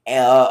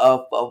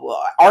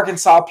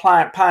 Arkansas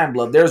Pine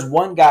Bluff. There's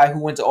one guy who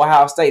went to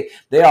Ohio State.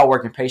 They all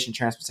work in patient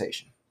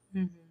transportation.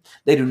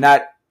 They do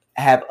not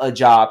have a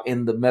job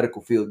in the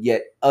medical field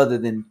yet other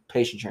than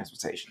patient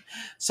transportation.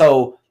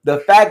 So the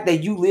fact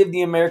that you live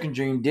the American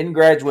dream, didn't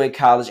graduate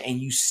college, and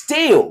you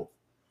still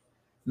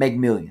make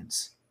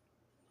millions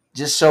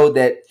just showed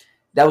that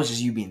was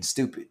just you being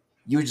stupid.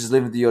 You were just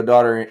living through your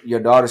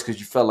daughters because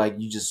you felt like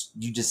you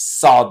just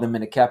saw them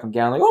in a cap and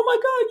gown, like, oh my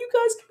god, you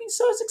guys can be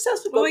so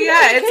successful. Well,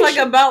 yeah, it's like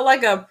about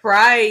like a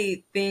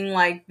pride thing.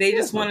 Like, they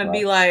just want to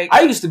be like,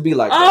 I used to be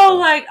like,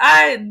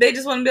 they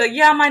just want to be like,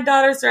 yeah, my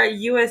daughters are at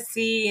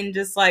USC, and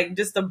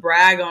just to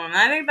brag on them.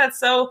 I think that's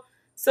so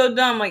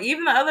dumb. Like,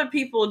 even the other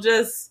people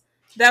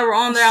that were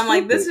on there, I'm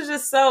like, this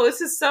is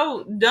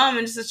so dumb,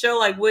 and just to show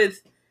like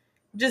with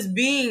just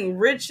being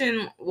rich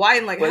and white,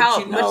 and like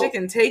how much it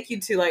can take you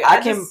to, like,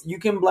 you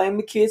can blame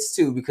the kids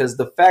too, because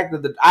the fact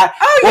that we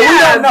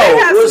don't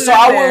know. So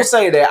I will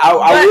say that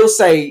I will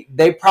say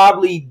they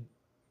probably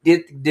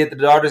did the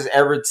daughters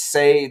ever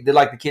say, did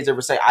like the kids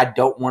ever say, I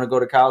don't want to go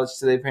to college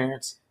to their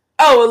parents?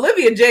 Oh,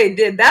 Olivia Jade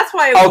did. That's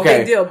why it was a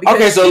big deal.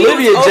 Okay, so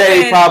Olivia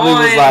Jade probably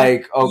was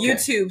like,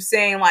 YouTube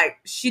saying like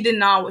she did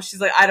not.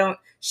 She's like,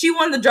 she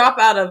wanted to drop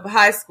out of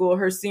high school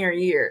her senior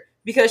year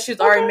because she was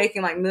already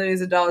making like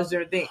millions of dollars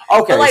doing things.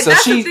 Okay, but like so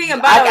that's the thing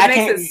about it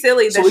makes it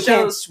silly.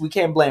 We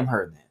can't blame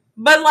her then.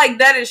 But like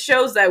that, it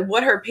shows that it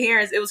was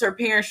her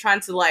parents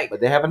trying to like,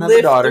 but they have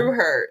another daughter through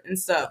her and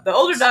stuff. The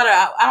older daughter,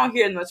 I don't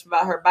hear much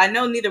about her, but I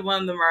know neither one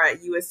of them are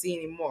at USC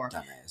anymore.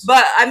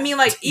 But I mean,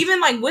 like,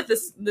 even like with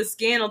the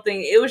scandal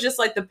thing, it was just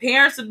like the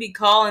parents would be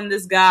calling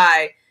this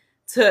guy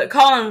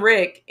calling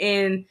Rick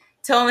and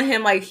telling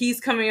him like he's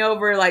coming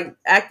over, like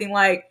acting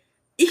like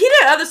he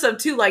did other stuff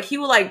too. Like he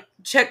would like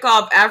check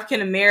off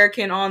African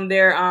American on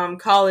their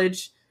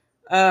college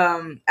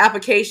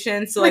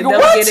application, so like they'll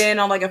get in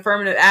on like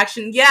affirmative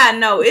action. Yeah,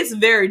 no, it's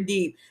very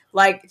deep.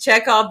 Like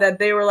check off that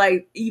they were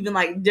like even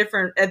like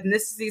different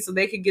ethnicities, so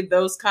they could get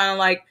those kind of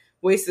like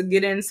ways to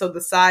get in. So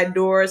the side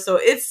door. So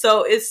it's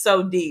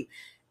so deep,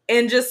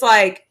 and just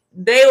like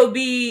they will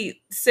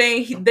be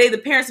saying,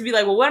 the parents would be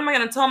like, well, what am I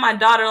gonna tell my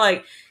daughter?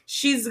 Like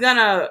she's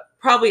gonna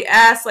probably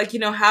ask like, you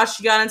know, how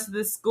she got into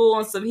this school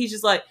and stuff. He's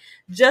just like,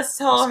 just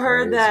tell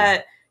her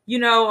that, you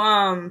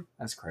know,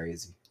 that's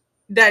crazy.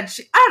 That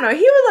I don't know,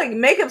 he would like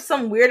make up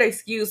some weird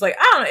excuse. Like,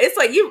 I don't know. It's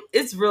like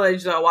it's really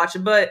just not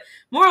watching. But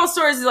moral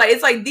stories is like,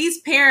 it's like these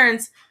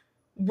parents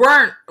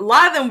a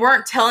lot of them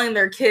weren't telling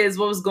their kids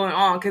what was going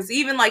on. Cause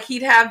even like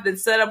he'd have the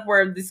setup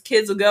where these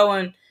kids would go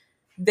and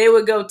they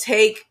would go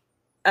take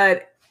an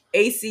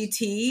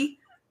ACT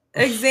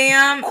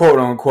exam, quote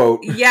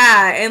unquote.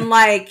 Yeah. And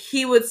like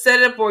he would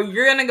set it up where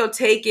you're going to go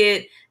take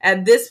it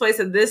at this place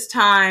at this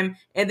time.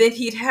 And then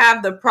he'd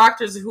have the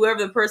proctors,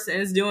 whoever the person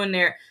is doing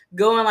there,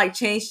 go and like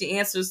change the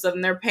answers and stuff,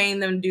 and they're paying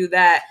them to do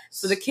that.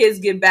 So the kids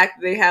get back,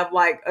 they have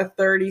like a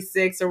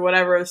 36 or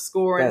whatever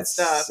score and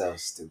stuff. That's so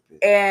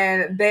stupid.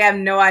 And they have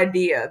no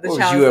idea. The what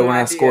child was you has at no when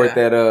idea. I scored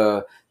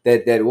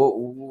that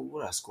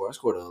what I scored? I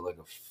scored like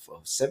a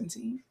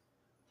 17?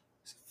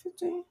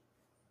 15?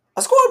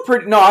 I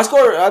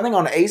think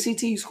on the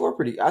ACT I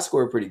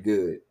scored pretty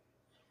good.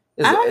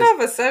 I don't know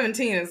if a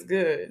 17 is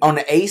good. On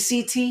the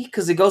ACT,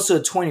 because it goes to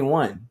a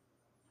 21.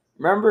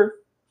 Remember?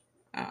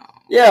 Oh.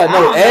 Yeah,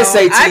 no,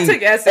 SAT. I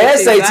took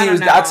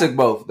SAT. I took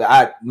both.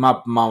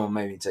 My mama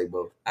made me take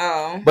both.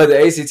 Oh. But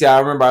the ACT, I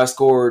remember I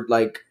scored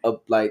right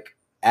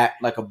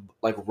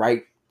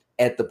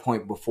at the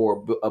point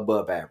before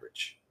above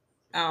average.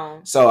 Oh.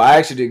 So I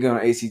actually did go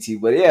on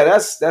ACT. But yeah,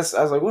 that's.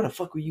 I was like, what the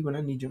fuck were you when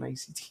I need you on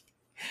ACT?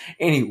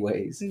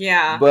 Anyways.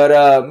 Yeah.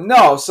 But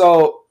no,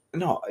 so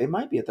no, it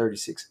might be a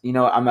 36. You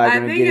know, I'm not I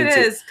gonna think get it into.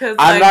 is because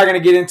I'm not gonna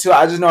get into.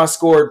 I just know I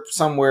scored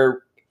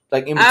somewhere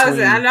like in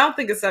between. I don't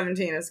think a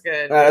 17 is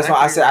good. That's why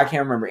I said I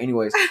can't remember.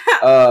 Anyways,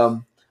 but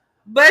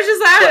it's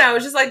just I don't know.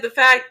 It's just like the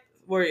fact.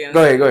 What are you?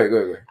 Go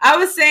ahead. I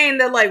was saying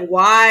that like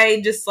why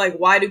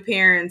do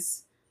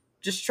parents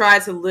just try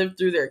to live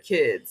through their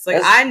kids?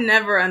 Like I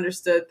never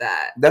understood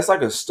that. That's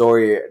like a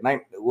story.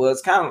 Well,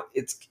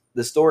 it's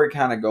the story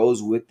kind of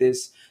goes with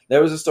this.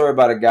 There was a story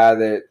about a guy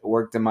that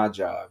worked in my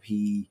job.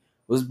 He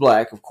was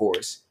black, of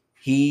course.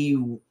 He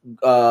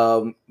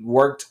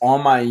worked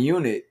on my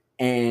unit,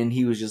 and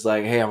he was just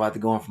like, "Hey, I'm about to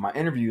go in for my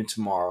interview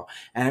tomorrow."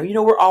 And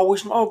we're all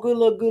wishing, "Oh, good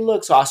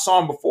luck." So I saw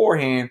him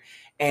beforehand,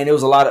 and there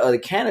was a lot of other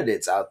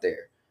candidates out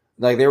there.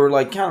 Like they were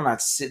like kind of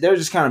not. They were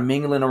just kind of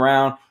mingling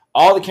around.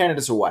 All the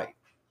candidates are white.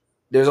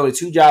 There's only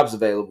 2 jobs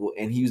available,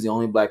 and he was the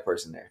only black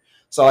person there.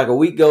 So like a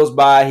week goes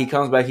by, he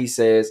comes back, he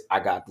says,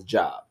 "I got the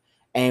job."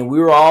 And we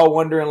were all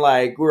wondering,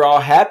 like, we were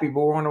all happy, but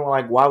we were wondering,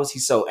 like, why was he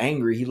so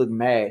angry? He looked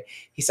mad.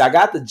 He said, "I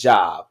got the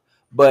job,"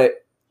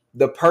 but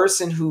the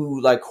person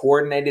who like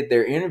coordinated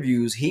their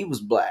interviews, he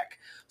was black.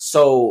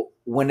 So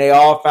when they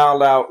all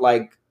found out,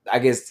 like, I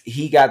guess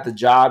he got the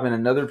job and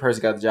another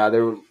person got the job, they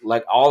were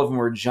like, all of them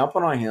were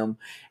jumping on him,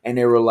 and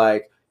they were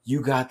like,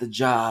 "You got the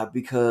job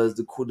because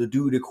the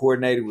dude that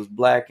coordinated was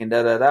black and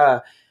da da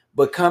da."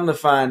 But come to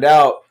find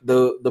out,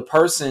 the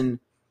person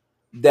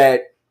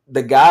that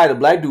the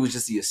black dude was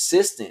just the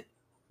assistant.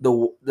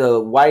 The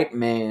white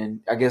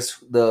man, I guess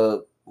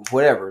the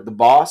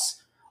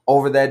boss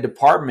over that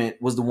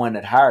department was the one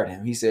that hired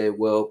him. He said,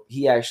 "Well,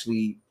 he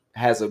actually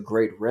has a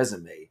great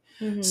resume."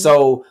 Mm-hmm.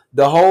 So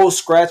the whole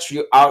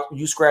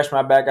you scratch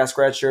my back, I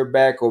scratch your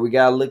back, or we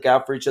gotta look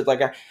out for each other.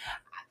 Like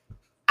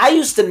I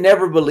used to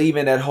never believe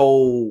in that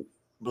whole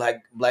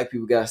black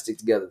people gotta stick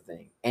together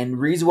thing. And the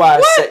reason why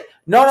I say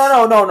no.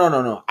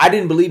 I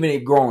didn't believe in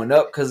it growing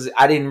up because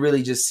I didn't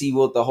really just see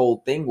what the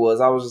whole thing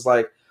was. I was just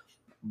like,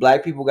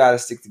 black people gotta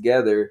stick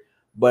together,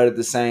 but at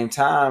the same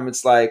time,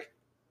 it's like,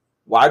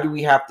 why do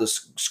we have to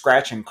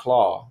scratch and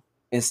claw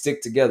and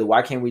stick together?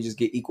 Why can't we just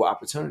get equal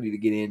opportunity to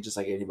get in just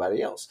like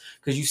anybody else?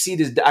 Because you see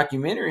this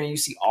documentary and you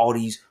see all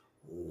these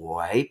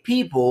white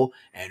people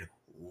and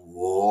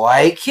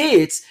white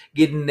kids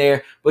getting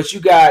there, but you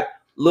got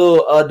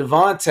little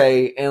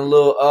Devontae and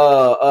little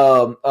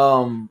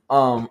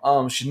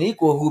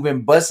Shaniqua, who've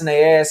been busting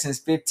their ass since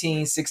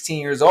 15, 16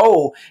 years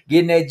old,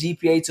 getting that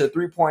GPA to a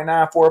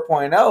 3.9,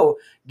 4.0,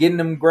 getting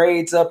them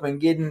grades up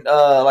and getting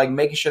like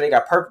making sure they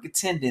got perfect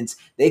attendance.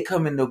 They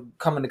come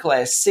into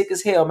class sick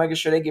as hell, making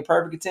sure they get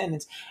perfect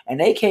attendance, and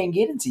they can't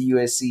get into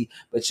USC.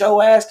 But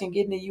your ass can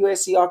get into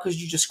USC all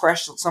because you just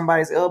scratched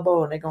somebody's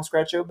elbow and they gonna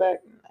scratch your back.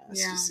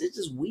 It's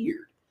just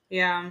weird.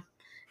 Yeah.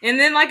 And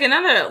then, like,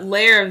 another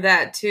layer of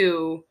that,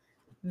 too,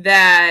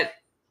 that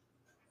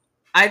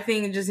I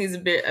think just needs a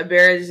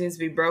barrier just needs to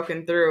be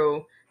broken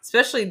through,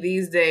 especially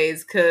these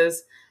days,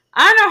 because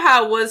I don't know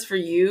how it was for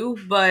you,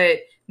 but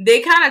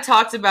they kind of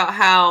talked about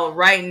how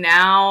right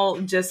now,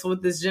 just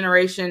with this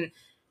generation,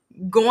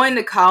 going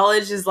to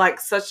college is,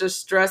 like, such a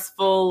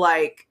stressful,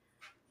 like,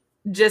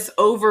 just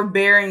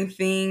overbearing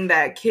thing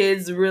that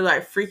kids are really,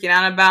 like, freaking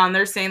out about. And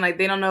they're saying, like,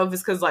 they don't know if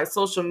it's because, like,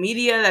 social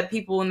media that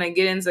people, when they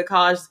get into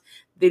college,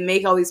 they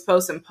make all these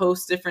posts and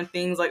post different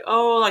things like,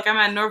 oh, like I'm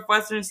at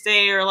Northwestern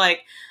State, or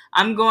like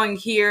I'm going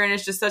here, and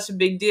it's just such a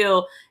big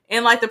deal.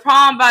 And like the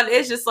problem about it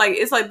is just like,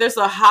 it's like there's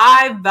a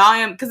high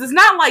volume, because it's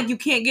not like you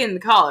can't get into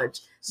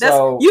college.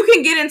 You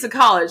can get into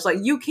college. Like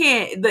you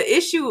can't. The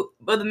issue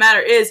of the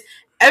matter is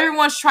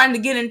everyone's trying to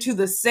get into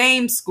the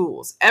same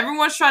schools.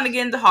 Everyone's trying to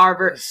get into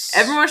Harvard.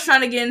 Everyone's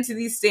trying to get into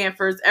these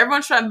Stanfords.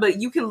 Everyone's trying, but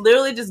you can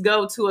literally just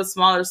go to a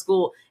smaller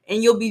school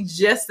and you'll be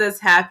just as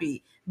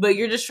happy. But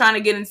you're just trying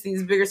to get into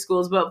these bigger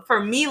schools. But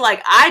for me,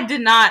 like, I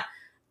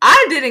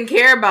didn't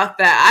care about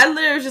that. I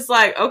literally was just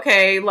like,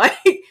 okay, like,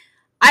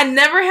 I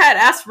never had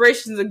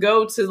aspirations to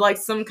go to, like,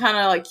 some kind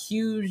of, like,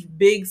 huge,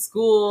 big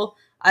school.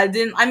 I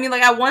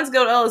wanted to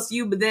go to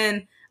LSU, but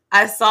then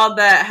I saw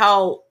that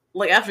how,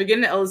 like, after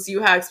getting to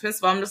LSU, how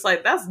expensive, I'm just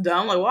like, that's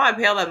dumb. Like, why I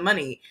pay all that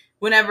money?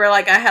 Whenever,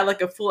 like, I had,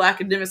 like, a full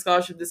academic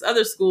scholarship at this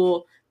other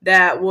school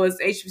that was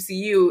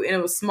HBCU, and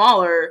it was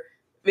smaller.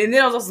 And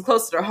then I was also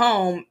closer to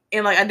home,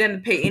 and like I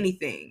didn't pay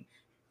anything,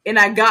 and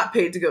I got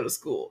paid to go to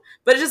school.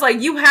 But it's just like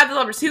you have those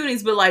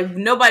opportunities, but like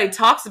nobody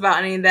talks about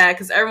any of that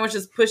because everyone's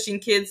just pushing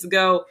kids to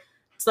go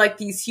to like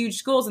these huge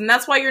schools, and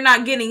that's why you're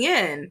not getting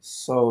in.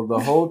 So the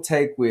whole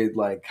take with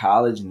like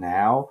college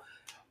now,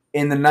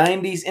 in the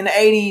 90s, in the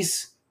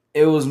 80s,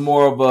 it was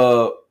more of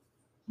a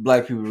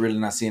black people really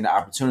not seeing the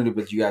opportunity,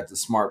 but you got the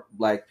smart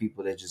black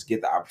people that just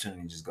get the opportunity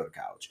and just go to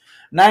college.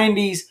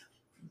 90s.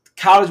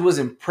 College was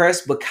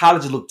impressed, but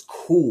college looked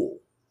cool.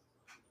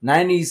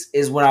 90s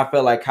is when I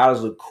felt like college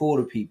looked cool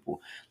to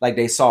people. Like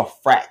they saw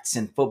frats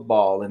and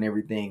football and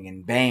everything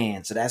and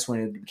bands. So that's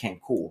when it became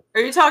cool.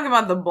 Are you talking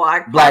about the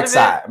black part Black of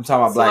side. it? I'm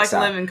talking about So, black like,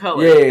 side. living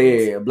color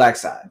Yeah. Black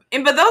side.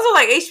 But those are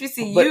like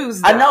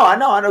HBCUs. But I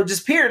know.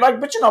 Just period.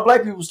 Like, but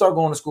black people start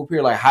going to school.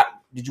 Period. Like,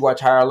 did you watch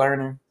Higher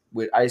Learning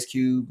with Ice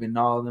Cube and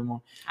all of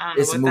them? I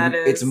don't know what that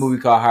is. It's a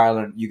movie called Higher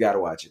Learning. You got to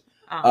watch it.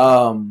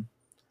 Uh-huh.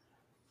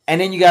 And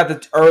then you got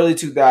the early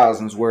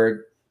 2000s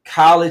where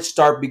college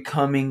start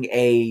becoming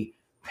a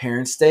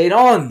parents stayed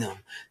on them.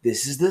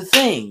 This is the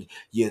thing.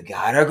 You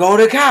gotta go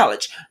to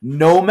college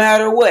no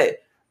matter what.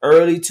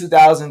 Early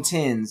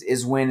 2010s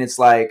is when it's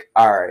like,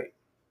 all right,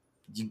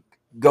 you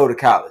go to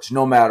college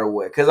no matter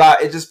what. Because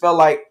it just felt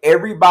like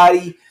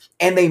everybody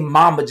and they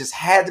mama just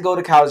had to go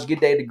to college,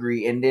 get their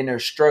degree, and then they're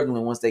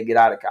struggling once they get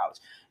out of college.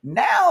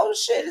 Now,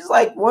 shit is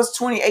like, once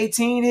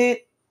 2018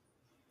 hit,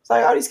 it's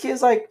like all these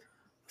kids like,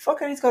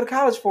 fuck I need to go to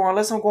college for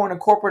unless I'm going to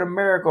corporate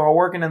America or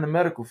working in the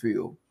medical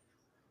field.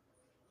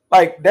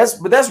 Like that's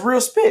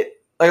real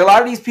spit. Like a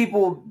lot of these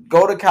people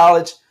go to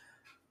college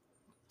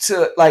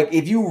to like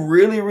if you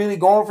really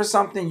going for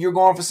something, you're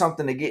going for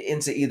something to get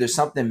into either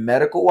something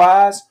medical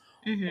wise,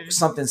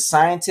 something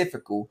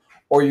scientifical,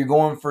 or you're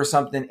going for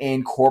something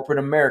in corporate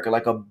America,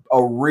 like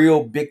a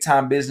real big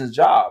time business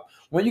job.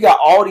 When you got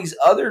all these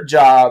other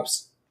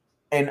jobs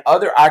and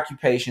other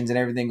occupations and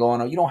everything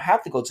going on, you don't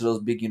have to go to those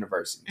big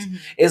universities.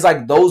 It's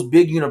like those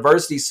big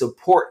universities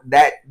support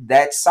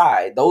that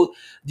side. Those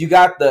you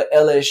got the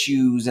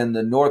LSUs and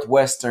the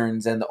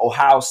Northwesterns and the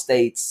Ohio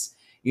States,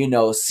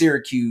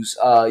 Syracuse,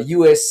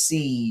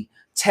 USC,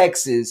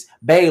 Texas,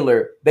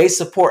 Baylor. They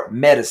support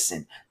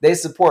medicine. They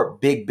support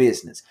big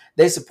business.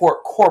 They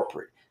support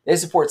corporate. They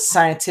support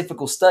scientific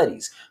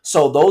studies.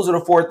 So those are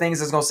the four things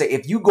that's going to say,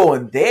 if you go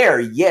in there,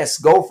 yes,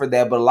 go for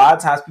that. But a lot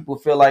of times people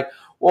feel like,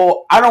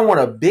 well, I don't want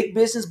a big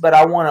business, but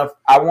I want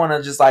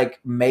to just like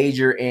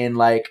major in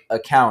like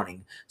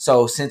accounting.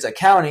 So since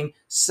accounting,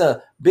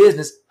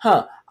 business,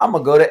 I'm going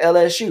to go to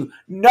LSU.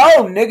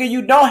 No, nigga,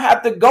 you don't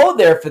have to go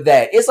there for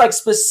that. It's like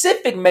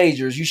specific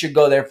majors. You should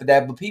go there for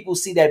that. But people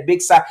see that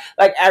big side,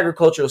 like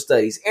agricultural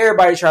studies.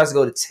 Everybody tries to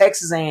go to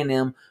Texas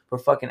A&M for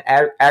fucking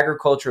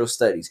agricultural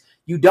studies.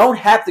 You don't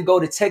have to go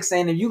to Texas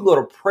A&M. You can go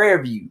to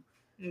Prairie View.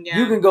 Yeah.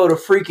 You can go to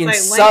freaking like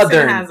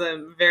Southern. Langston has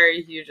a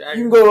very huge.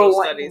 You can go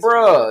to studies,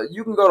 bruh.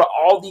 You can go to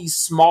all these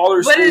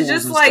smaller schools. But it's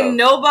just like stuff.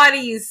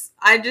 Nobody's.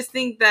 I just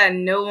think that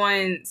no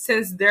one,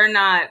 since they're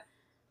not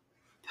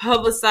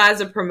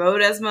publicized or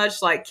promoted as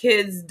much, like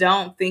kids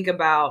don't think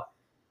about.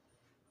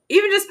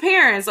 Even just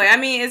parents, like I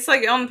mean, it's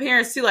like on the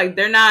parents too. Like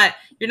you're not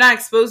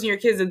exposing your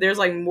kids that there's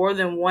like more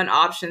than one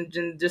option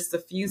than just a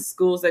few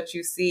schools that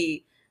you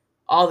see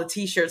all the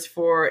t-shirts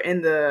for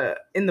in the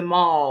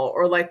mall,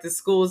 or like the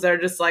schools that are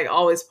just like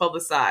always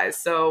publicized.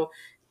 So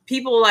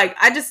people like,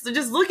 I just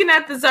looking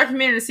at this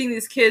documentary and seeing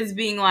these kids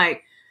being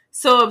like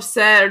so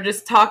upset, or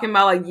just talking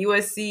about like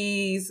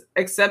USC's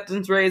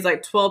acceptance rate is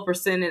like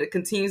 12% and it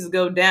continues to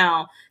go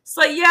down. It's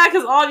like, yeah,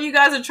 because all of you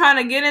guys are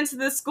trying to get into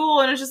this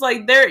school, and it's just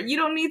like, you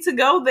don't need to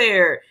go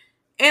there.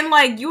 And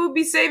like, you would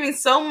be saving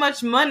so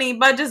much money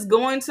by just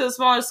going to a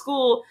smaller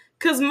school.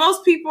 Because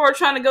most people are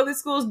trying to go to these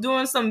schools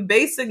doing some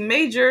basic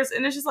majors,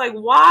 and it's just like,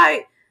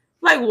 why?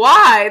 Like,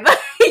 why?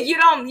 you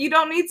don't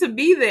need to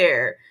be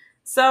there.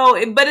 So,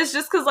 but it's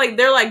just because like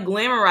they're like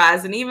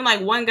glamorized, and even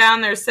like one guy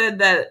on there said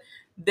that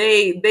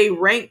they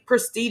rank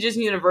prestigious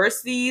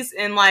universities,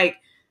 and like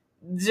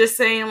just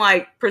saying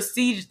like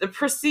prestige. The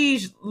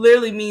prestige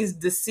literally means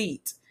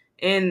deceit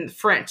in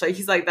French. Like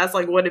he's like, that's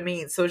like what it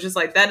means. So it's just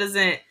like that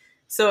doesn't.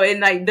 So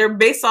and like they're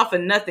based off of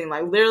nothing.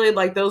 Like literally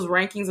like those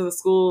rankings of the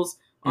schools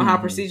on how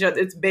prestigious,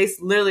 it's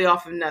based literally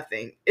off of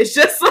nothing. It's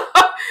just so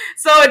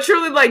it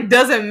truly like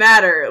doesn't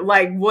matter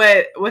like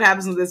what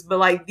happens with this. But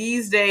like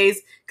these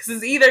days, because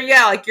it's either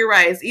like you're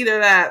right, it's either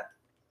that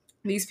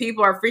these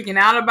people are freaking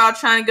out about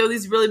trying to go to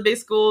these really big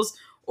schools,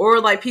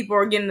 or like people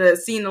are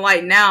seeing the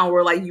light now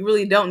where like you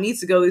really don't need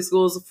to go to these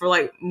schools for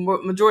like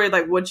majority of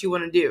like what you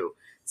want to do.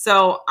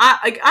 So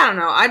I don't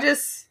know.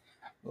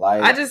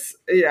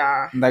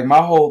 Like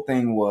my whole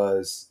thing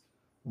was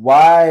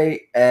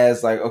why,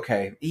 as like,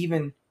 okay,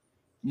 even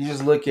you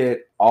just look at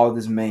all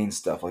this main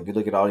stuff. Like you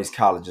look at all these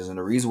colleges, and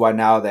the reason why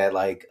now that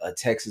like a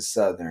Texas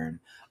Southern,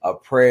 a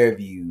Prairie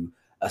View,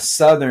 a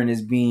Southern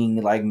is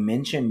being like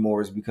mentioned more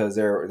is because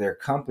they're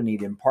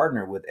accompanied and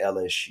partnered with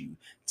LSU,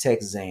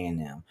 Texas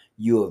A&M,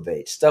 U of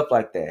H, stuff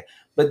like that.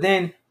 But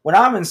then when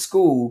I'm in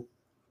school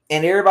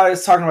and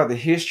everybody's talking about the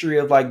history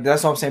of like,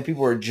 that's what I'm saying.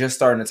 People are just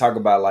starting to talk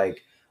about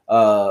like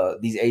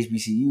these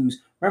HBCUs.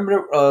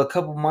 Remember a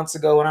couple months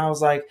ago when I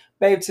was like,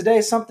 babe,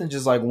 today something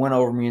just like went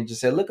over me and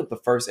just said, look up the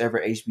first ever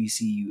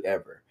HBCU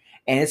ever.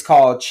 And it's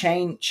called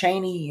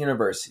Cheyney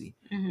University.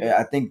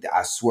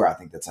 I swear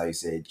that's how you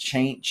say it.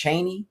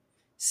 Cheyney,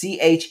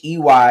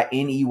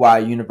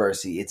 Cheyney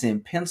University. It's in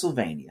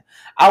Pennsylvania.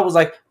 I was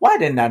like, why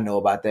didn't I know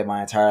about that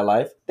my entire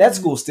life? That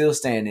school's still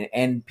standing,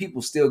 and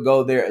people still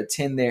go there,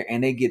 attend there,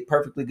 and they get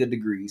perfectly good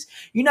degrees.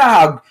 You know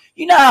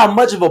how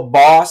much of a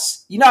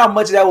boss, you know how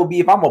much that would be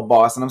if I'm a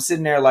boss and I'm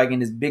sitting there like in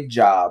this big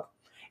job,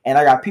 and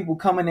I got people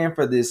coming in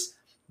for these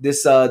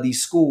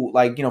school,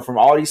 like, you know, from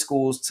all these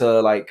schools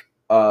to like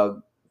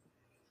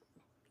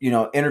you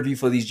know, interview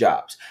for these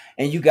jobs.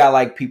 And you got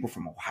like people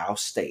from Ohio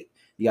State,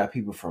 you got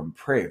people from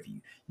Prairie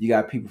View, you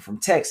got people from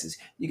Texas,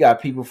 you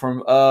got people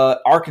from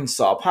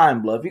Arkansas,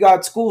 Pine Bluff, you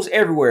got schools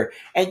everywhere.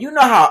 And you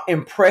know how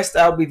impressed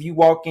I'll be if you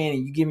walk in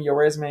and you give me your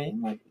resume.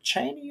 I'm like,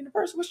 Cheney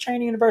University? What's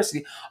Cheney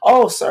University?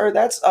 Oh, sir,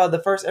 that's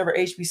the first ever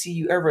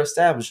HBCU ever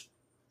established.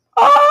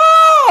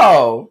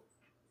 Oh,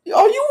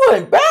 you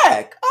went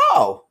back.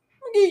 Oh,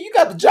 you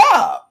got the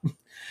job.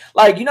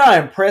 Like, you know how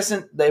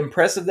impressive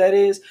that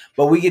is?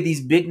 But we get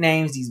these big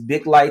names, these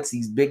big lights,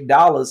 these big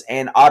dollars,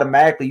 and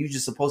automatically you're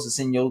just supposed to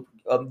send you're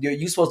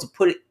supposed to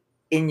put it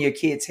in your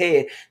kid's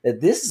head that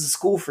this is a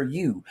school for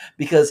you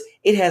because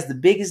it has the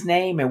biggest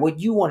name, and what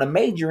you want to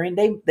major in,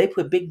 they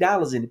put big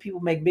dollars in it.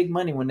 People make big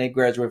money when they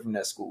graduate from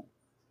that school.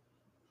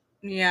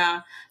 Yeah.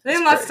 I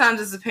think lots of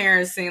times as a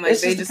parent seem like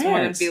they just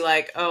want to be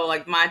like, oh,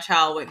 like my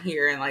child went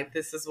here and like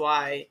this is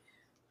why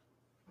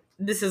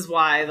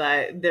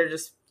that they're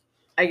just,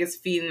 I guess,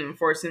 feeding them and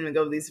forcing them to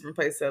go to these different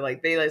places that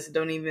like they like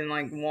don't even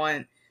like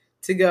want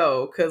to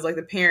go because like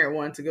the parent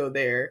wanted to go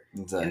there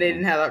and they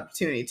didn't have the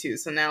opportunity to.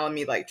 So now let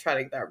me like try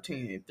to get the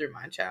opportunity through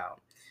my child.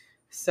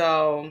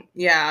 So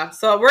yeah,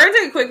 so we're gonna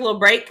take a quick little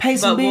break,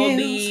 but we'll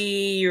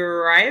be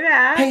right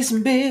back. Pay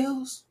some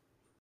bills.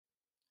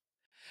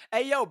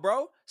 Hey, yo,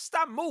 bro,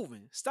 stop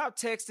moving, stop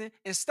texting,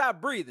 and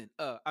stop breathing.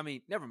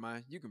 Never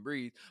mind, you can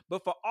breathe.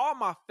 But for all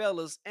my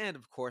fellas and,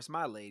 of course,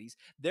 my ladies,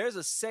 there's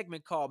a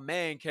segment called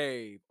Man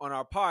Cave on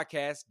our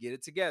podcast, Get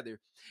It Together.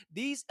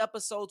 These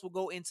episodes will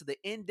go into the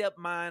in-depth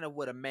mind of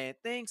what a man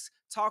thinks,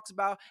 talks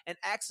about, and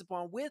acts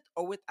upon with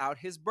or without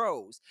his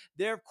bros.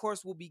 There, of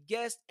course, will be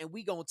guests, and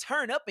we gonna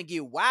turn up and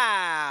get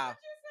wild.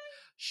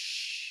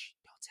 Shh.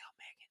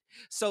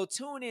 So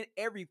tune in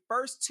every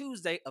first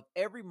Tuesday of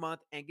every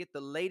month and get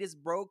the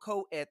latest bro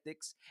code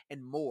ethics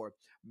and more.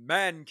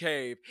 Man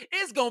Cave.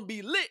 It's going to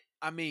be lit.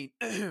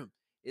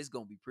 It's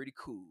going to be pretty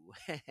cool.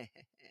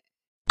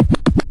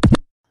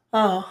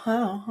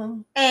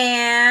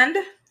 And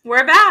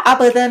we're back. I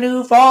put the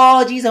new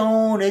 4Gs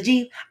on a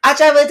Jeep. I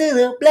travel to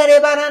the bloody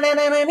banana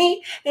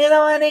and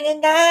all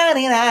nigga got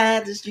it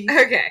out the street.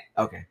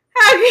 Okay.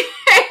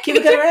 Keep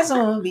it rest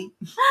on me.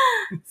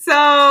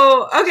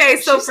 So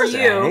for you,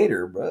 you,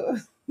 hater, bro.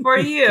 For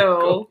you,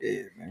 go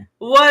ahead, man.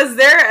 Was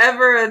there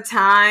ever a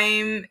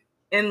time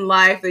in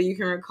life that you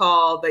can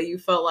recall that you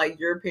felt like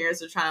your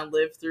parents were trying to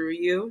live through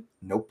you?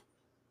 Nope.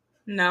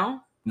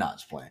 No. Nah,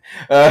 just playing.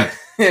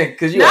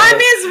 Because you're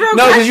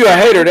a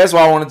hater. That's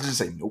why I wanted to just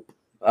say nope.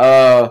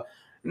 No,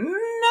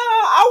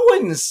 I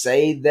wouldn't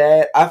say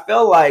that. I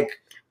felt like.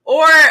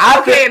 Or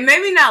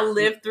maybe not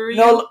live through you.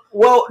 No,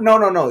 well,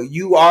 no.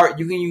 You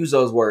can use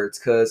those words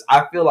because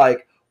I feel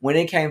like when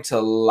it came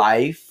to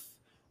life,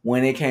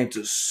 when it came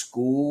to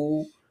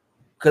school,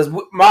 because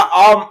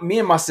me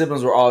and my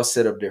siblings were all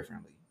set up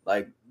differently.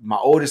 Like my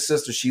oldest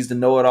sister, she's the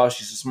know-it-all.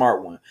 She's a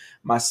smart one.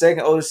 My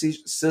second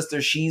oldest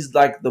sister, she's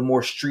like the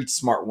more street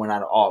smart one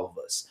out of all of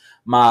us.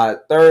 My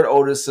third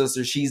oldest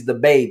sister, she's the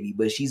baby,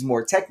 but she's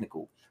more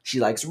technical. She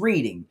likes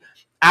reading.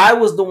 I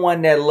was the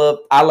one that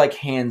I like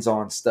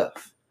hands-on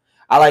stuff.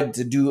 I like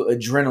to do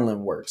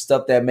adrenaline work,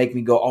 stuff that make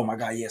me go, oh my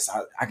God, yes,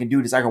 I can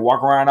do this. I can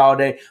walk around all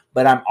day,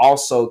 but I'm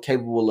also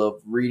capable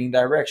of reading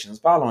directions,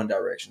 following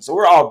directions. So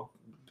we're all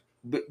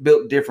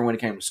built different when it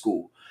came to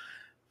school.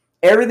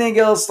 Everything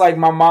else, like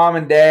my mom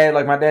and dad,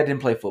 like my dad didn't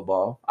play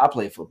football. I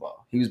played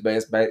football. He was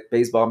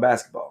baseball and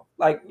basketball.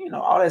 Like, you know,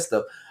 all that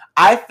stuff.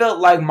 I felt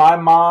like my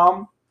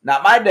mom,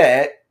 not my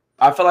dad,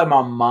 I felt like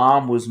my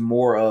mom was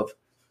more of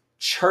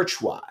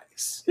church-wise.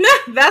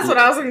 That's what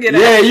I was gonna get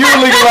at. Yeah, you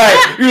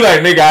were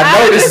like, nigga, I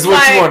know this is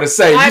what you want to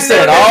say. You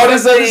said all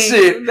this other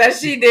shit that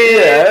she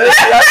did.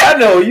 Yeah, I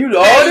know you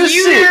all this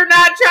shit. You're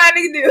not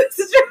trying to do.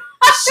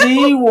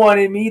 She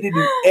wanted me to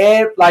do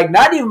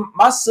not even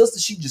my sister.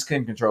 She just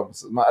couldn't control my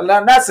sister.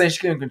 I'm not saying she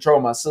couldn't control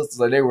my sisters.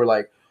 Like they were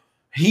like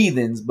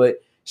heathens,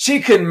 but she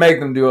couldn't make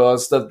them do all the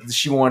stuff that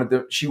she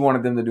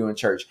wanted them to do in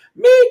church.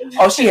 Me,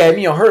 she had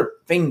me on her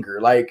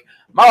finger. Like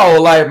my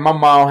whole life, my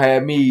mom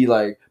had me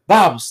like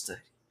Bible study.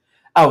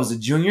 I was a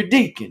junior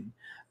deacon.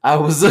 I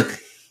was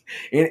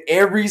in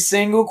every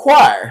single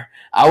choir.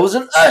 I was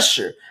an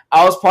usher.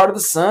 I was part of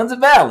the Sons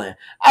of Allen.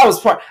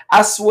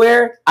 I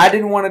swear I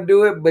didn't want to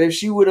do it, but if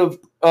she would have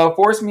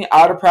forced me,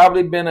 I would have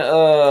probably been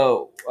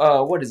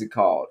what is it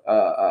called?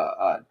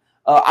 I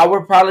would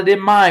have probably did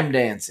mime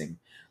dancing.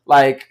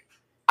 Like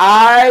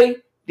I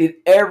did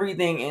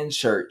everything in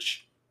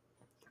church,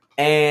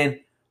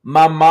 and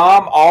my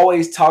mom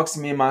always talks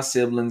to me and my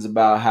siblings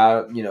about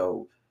how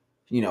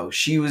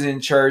she was in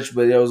church,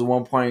 but there was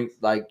one point,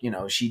 like,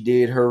 she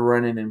did her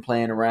running and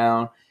playing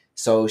around.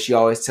 So she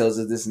always tells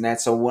us this and that.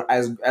 So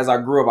as I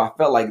grew up, I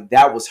felt like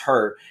that was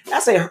her.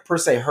 Not say per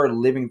se her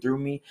living through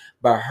me,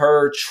 but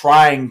her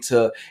trying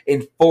to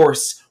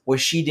enforce what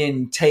she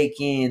didn't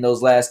take in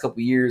those last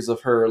couple years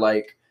of her,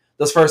 like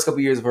those first couple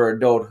years of her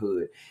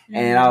adulthood. Mm-hmm.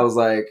 And I was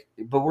like,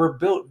 but we're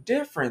built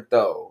different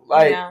though.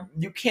 Like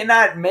you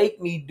cannot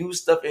make me do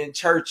stuff in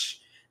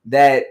church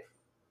that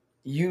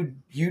you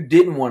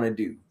didn't want to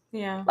do.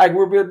 Yeah. Like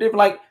we're real different.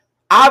 Like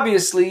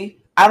obviously,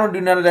 I don't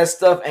do none of that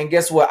stuff. And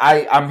guess what?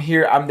 I'm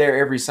here. I'm there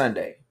every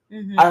Sunday.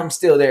 Mhm. I'm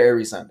still there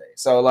every Sunday.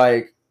 So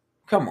like,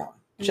 come on,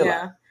 chill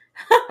out.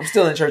 I'm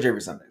still in church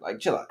every Sunday. Like,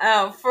 chill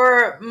out.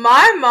 For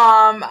my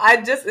mom,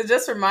 it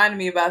just reminded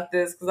me about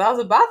this because I was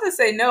about to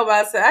say no, but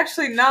I said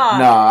actually nah.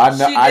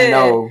 I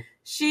know.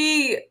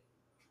 She.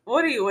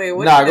 What do you wait?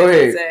 What Nah, did go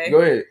they ahead. say? Go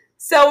ahead.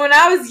 So when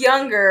I was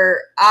younger,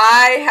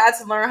 I had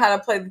to learn how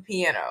to play the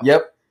piano.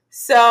 Yep.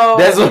 So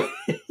That's what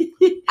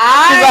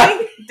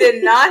I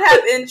did not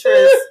have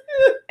interest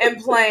in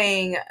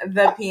playing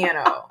the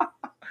piano.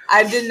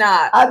 I did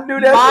not. I knew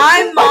that.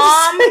 My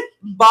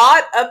mom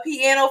bought a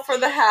piano for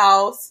the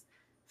house,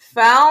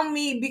 found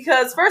me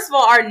because first of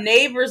all, our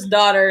neighbor's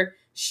daughter,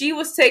 she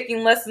was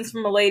taking lessons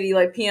from a lady,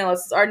 like piano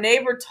lessons. Our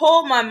neighbor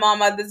told my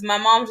mom about this. My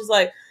mom was just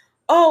like,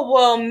 oh,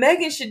 well,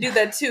 Megan should do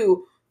that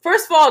too.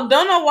 First of all,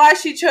 don't know why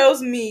she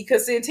chose me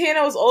because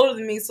Santana was older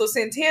than me, so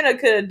Santana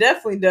could have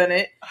definitely done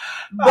it.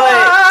 But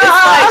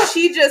it's like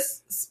she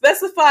just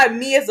specified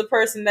me as a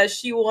person that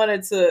she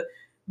wanted to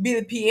be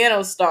the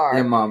piano star.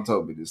 Your mom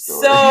told me this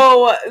story.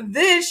 So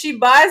then she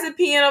buys a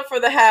piano for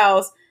the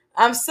house.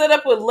 I'm set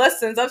up with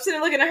lessons. I'm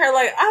sitting looking at her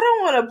like, I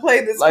don't want to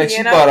play this like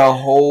piano. She bought a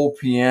whole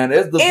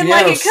piano. The and piano's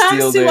like it comes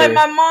still to there. like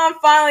my mom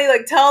finally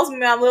like tells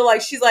me I'm little.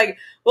 Like she's like,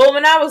 well,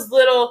 when I was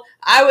little,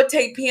 I would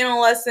take piano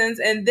lessons,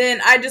 and then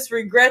I just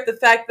regret the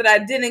fact that I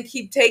didn't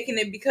keep taking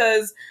it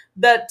because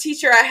the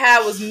teacher I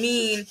had was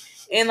mean,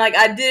 and like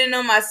I didn't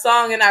know my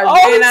song, and I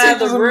ran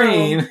out of the room.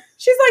 Mean.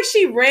 She's like,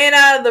 she ran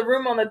out of the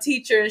room on the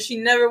teacher, and she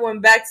never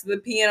went back to the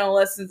piano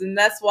lessons, and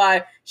that's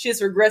why she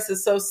just regrets it.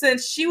 So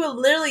since she would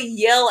literally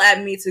yell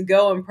at me to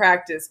go and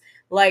practice,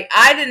 like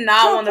I did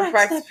not want to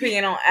practice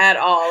piano at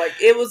all. Like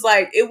it was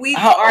like we.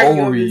 How old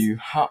were you?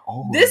 How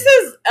old? This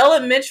is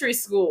elementary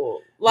school.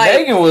 Like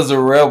Megan was a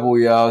rebel,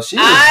 y'all. She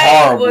was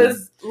horrible. I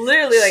was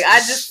literally like I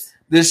just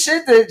the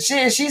shit that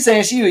she's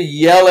saying she would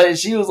yell at.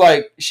 She was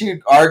like she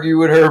would argue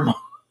with her mom.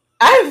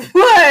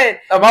 I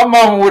would. My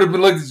mom would have been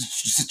looking.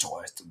 Sit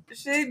your ass.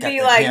 She'd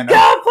be like, piano.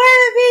 Go play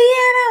the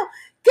piano.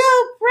 Go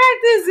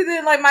practice. And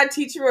then like my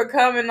teacher would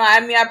come and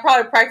like, I mean I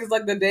probably practiced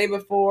like the day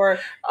before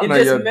and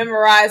just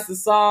memorized the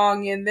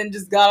song and then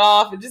just got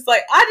off and just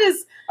like I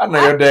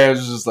know your dad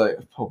was just like,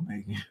 poor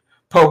Megan.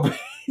 Poor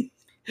baby.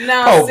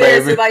 No,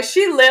 seriously, like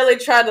she literally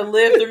tried to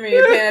live through me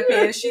in pen and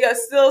pen. She got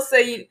still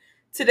say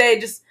today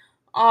just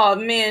oh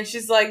man,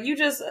 she's like, you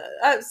just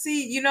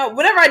see, you know,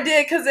 whatever I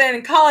did, because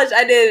in college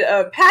I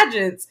did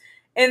pageants.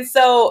 And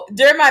so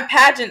during my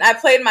pageant, I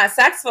played my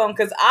saxophone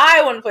because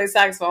I wanted to play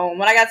saxophone.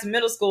 When I got to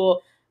middle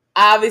school,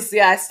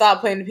 obviously I stopped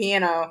playing the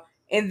piano.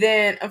 And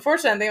then,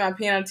 unfortunately, I think my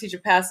piano teacher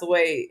passed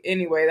away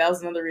anyway. That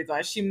was another reason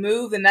why. She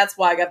moved, and that's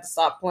why I got to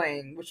stop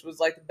playing, which was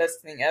like the best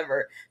thing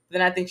ever. But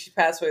then I think she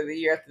passed away the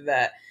year after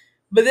that.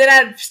 But then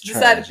I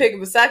decided to pick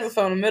up a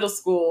saxophone in middle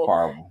school.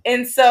 Horrible.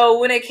 And so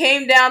when it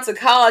came down to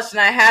college and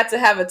I had to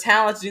have a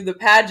talent to do the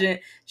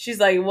pageant,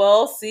 she's like,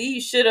 well, see, you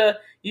should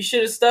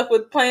have stuck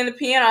with playing the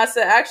piano. I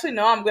said, actually,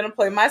 no, I'm going to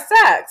play my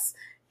sax.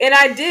 And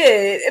I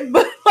did.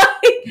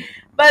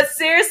 But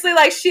seriously,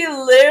 like she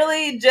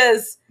literally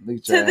just,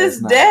 to this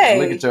day.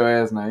 Look at your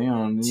ass now. You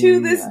don't to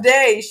this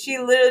day, she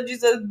literally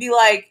just be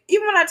like,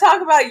 even when I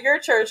talk about your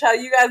church, how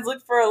you guys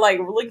looking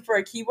for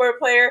a keyboard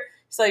player,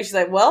 she's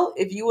like, well,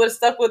 if you would have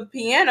stuck with the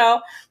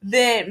piano,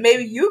 then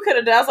maybe you could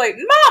have done. I was like,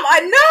 Mom, I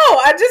know,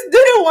 I just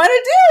didn't want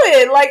to do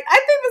it. Like, I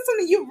think that's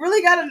something you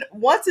really gotta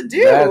want to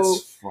do.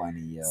 That's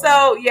funny, yo.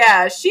 So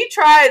yeah, she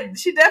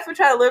definitely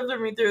tried to live with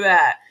me through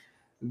that.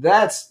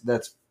 That's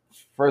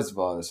first of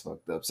all, it's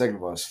fucked up. Second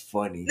of all, it's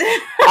funny.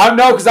 I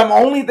know, because I'm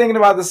only thinking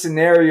about the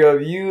scenario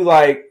of you,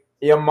 like,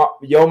 your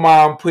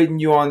mom putting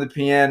you on the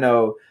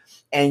piano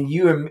and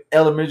you in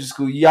elementary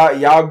school,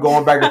 y'all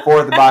going back and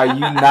forth about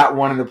you not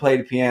wanting to play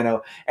the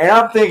piano. And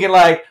I'm thinking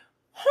like,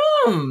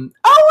 I wonder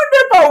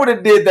if I would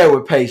have did that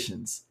with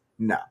patience.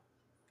 No.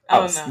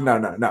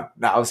 No.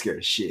 I was scared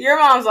of shit. Your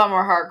mom's a lot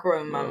more hardcore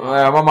than my mom.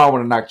 Well, my mom would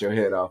have knocked your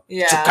head off.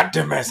 Yeah. So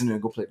goddamn ass and then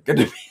go play the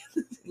goddamn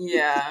piano.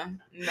 Yeah.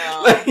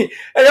 No. Like, hey,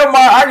 your mom,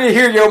 I can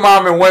hear your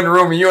mom in one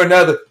room and you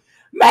another.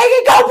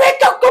 Megan, go play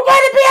the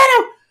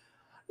piano.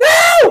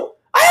 No,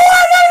 I don't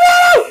want to play the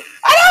piano.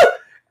 I don't.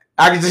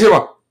 I can just hear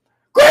my.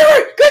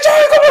 Great, good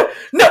job, go play.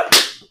 No.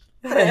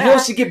 How the hell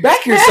did she get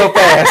back here so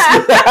fast?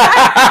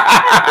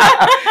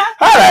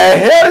 How the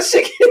hell did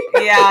she get?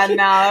 Yeah,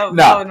 no,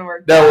 that wouldn't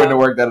work. That wouldn't have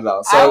worked out at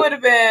all. So, I would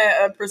have been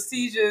a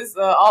prestigious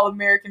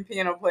All-American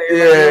piano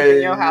player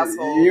in your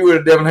household. You would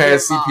have definitely had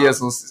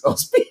CPS on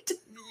speed.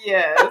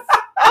 Yes.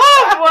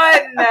 Oh,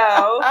 what?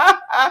 No.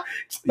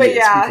 But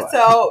yeah,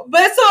 so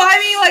I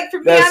mean, like, for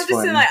me, That's I'm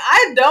just saying, like,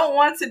 I don't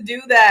want to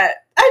do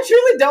that. I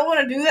truly don't want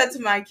to do that to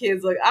my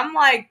kids. Like, I'm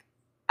like,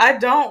 I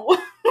don't.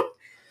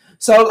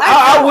 So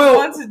I will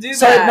want to do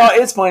that.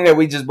 No, it's funny that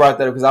we just brought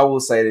that up because I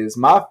will say this: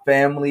 my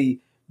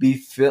family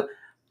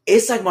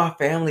it's like my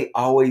family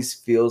always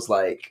feels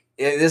like,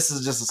 and this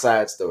is just a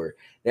side story.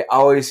 They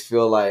always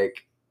feel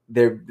like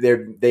they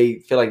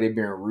feel like they're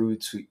being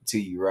rude to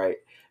you, right?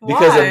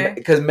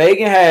 Because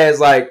Megan has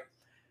like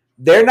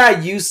they're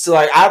not used to,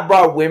 like, I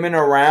brought women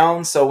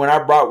around, so when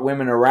I brought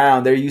women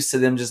around, they're used to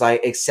them just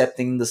like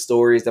accepting the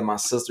stories that my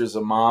sisters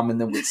or mom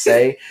and them would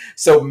say.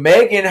 So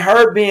Megan,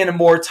 her being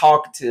more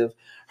talkative,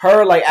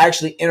 her like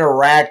actually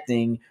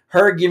interacting,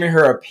 her giving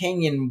her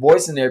opinion,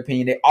 voicing their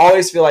opinion, they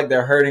always feel like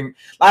they're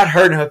not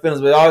hurting her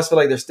feelings, but they always feel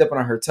like they're stepping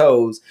on her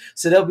toes.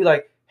 So they'll be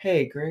like,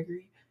 "Hey,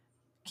 Gregory,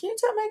 can you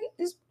tell Megan,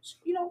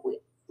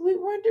 we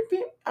weren't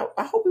being,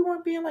 I hope we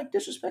weren't being like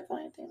disrespectful or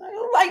anything."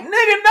 Like,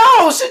 nigga,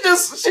 no. She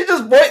just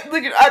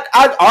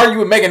I'd argue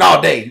with Megan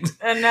all day.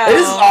 I know.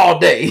 This is all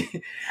day.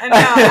 I know.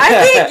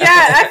 I think,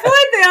 I feel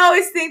like they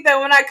always think that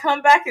when I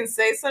come back and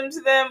say something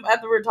to them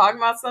after we're talking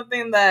about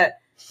something that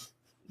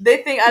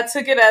they think I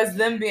took it as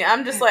them being.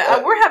 I'm just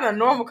like, we're having a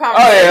normal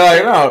conversation. Oh yeah,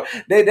 like no.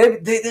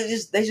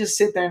 They just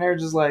sit there and they're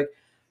just like,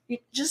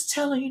 just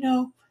tell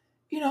her,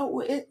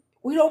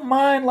 we don't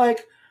mind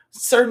like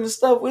certain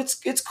stuff.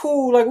 It's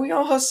cool. Like, we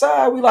on her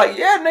side. We like,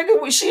 yeah,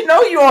 nigga. She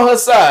know you on her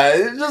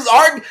side.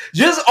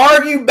 Just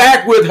argue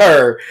back with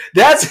her.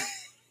 That's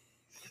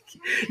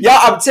y'all.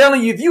 I'm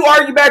telling you, if you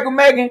argue back with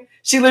Megan,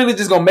 she literally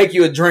just gonna make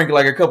you a drink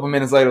like a couple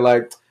minutes later.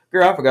 Like,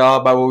 girl, I forgot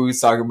all about what we was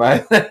talking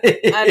about.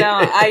 I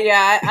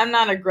know. I'm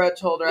not a grudge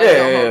holder. I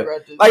don't hold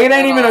grudges. Like, it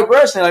ain't even a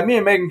grudge thing. Like, me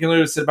and Megan can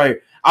literally sit back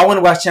here. I want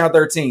to watch Channel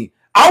 13.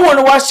 I want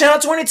to watch Channel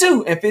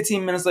 22. And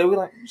 15 minutes later, we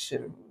like,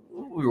 shit,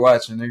 what we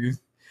watching, nigga?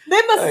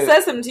 They must have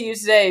said something to you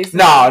today. So.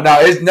 No.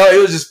 It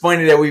was just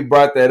funny that we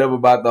brought that up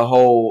about the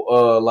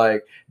whole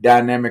like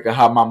dynamic of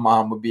how my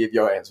mom would be if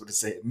your ass would have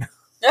said no.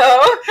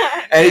 Oh,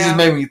 and it just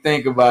made me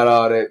think about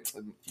all that.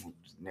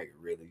 Nigga,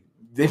 really?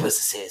 They must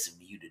have said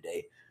something to you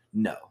today.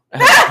 No.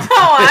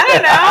 I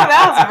don't know.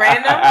 That was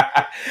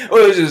random.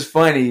 Well, it was just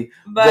funny,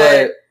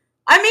 but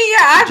I mean,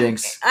 yeah,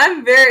 Jinx,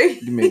 I'm very.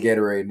 Give me a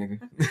Gatorade,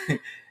 nigga.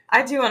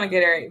 I do want to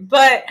Gatorade,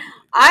 but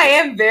I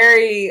am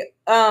very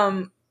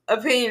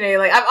opinionated.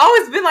 Like, I've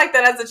always been like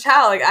that as a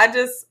child. Like,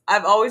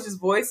 I've always just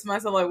voiced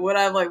myself like what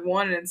I've like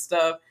wanted and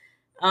stuff.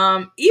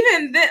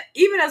 Even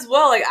as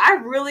well, like, I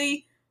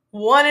really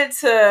wanted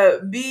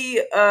to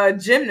be a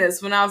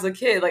gymnast when I was a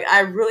kid. Like,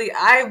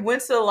 I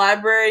went to the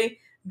library,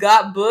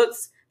 got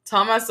books,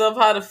 taught myself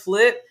how to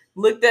flip,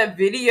 looked at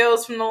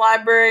videos from the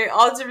library,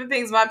 all different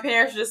things. My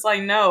parents were just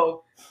like,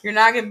 no, you're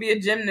not going to be a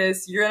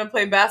gymnast. You're going to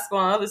play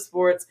basketball and other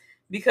sports,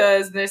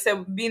 because they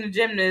said being a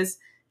gymnast,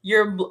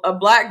 you're a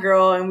black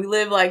girl, and we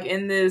live like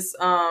in this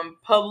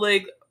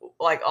public,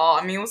 like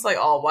it was like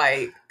all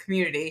white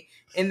community,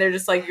 and they're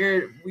just like,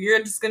 you're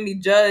just gonna be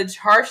judged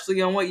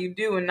harshly on what you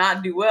do and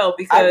not do well,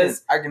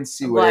 because I can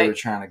see where they were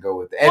trying to go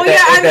with it. Now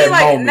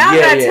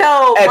that I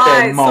tell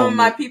some of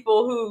my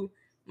people who,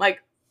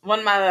 like, one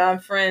of my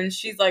friends,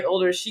 she's like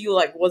older. She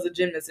like was a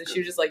gymnast, and she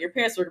was just like, your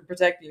parents were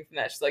protecting you from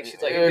that. She's like,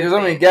 because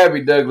I mean,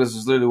 Gabby Douglas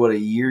was literally a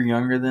year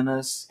younger than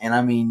us, and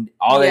I mean,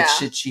 all that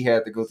shit she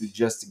had to go through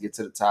just to get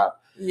to the top.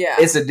 Yeah,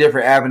 it's a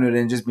different avenue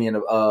than just being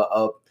I'm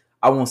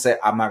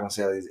not gonna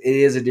say this. It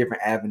is a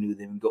different avenue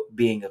than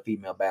being a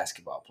female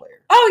basketball player.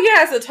 Oh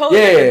yeah, it's a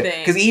totally different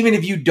thing. Because even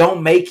if you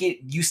don't make it,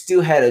 you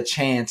still had a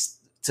chance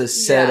to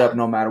set up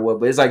no matter what.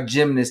 But it's like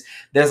gymnasts,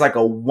 there's like a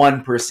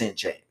 1%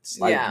 chance.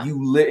 Like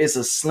it's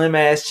a slim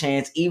ass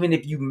chance. Even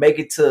if you make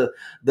it to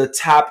the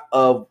top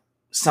of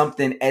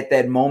something at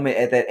that moment,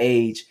 at that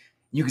age,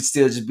 you could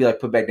still just be like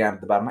put back down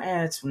at the bottom.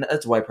 It's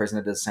a white person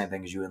that does the same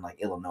thing as you in like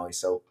Illinois,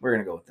 so we're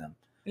gonna go with them.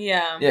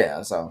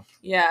 Yeah. So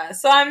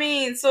I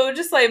mean, so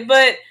just like,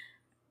 but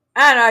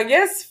I don't know, I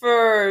guess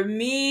for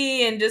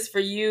me and just for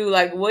you,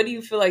 like, what do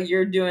you feel like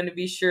you're doing to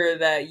be sure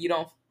that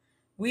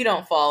we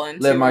don't fall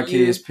into? Let my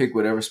kids pick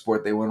whatever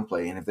sport they want to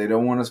play, and if they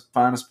don't want to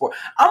find a sport,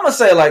 I'm gonna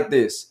say it like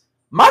this: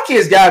 my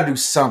kids gotta do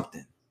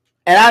something.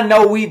 And I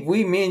know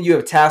me and you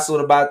have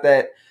tasseled about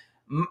that.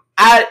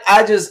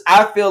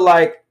 I feel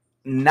like,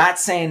 not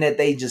saying that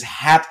they just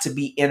have to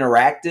be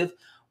interactive,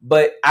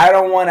 but I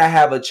don't want to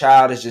have a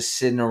child that's just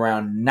sitting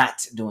around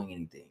not doing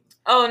anything.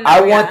 Oh no!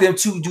 I want them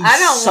to do. I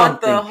don't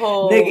something. want the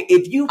whole nigga.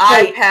 If you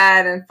play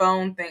iPad and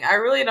phone thing, I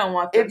really don't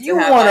want them. If you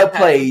want to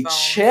play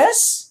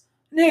chess,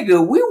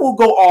 nigga, we will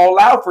go all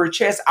out for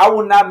chess. I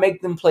will not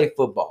make them play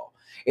football.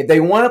 If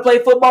they want to play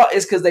football,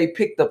 it's because they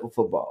picked up a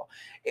football.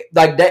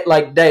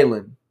 Like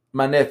Dalen,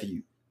 my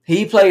nephew,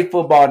 he played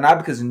football not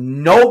because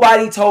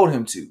nobody told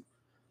him to.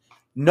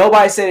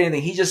 Nobody said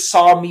anything. He just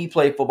saw me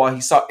play football.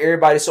 He saw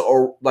everybody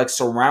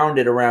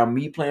surrounded around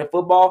me playing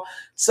football.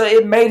 So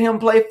it made him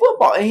play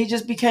football, and he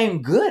just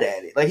became good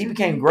at it. Like, he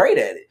became great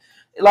at it.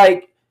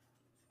 Like,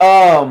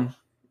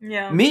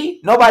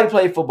 me, nobody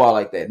played football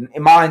like that.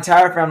 In my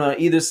entire family, on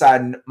either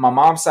side, my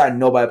mom's side,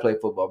 nobody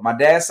played football. My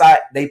dad's side,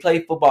 they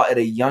played football at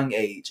a young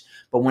age.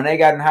 But when they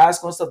got in high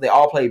school and stuff, they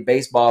all played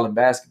baseball and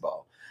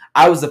basketball.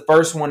 I was the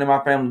first one in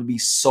my family to be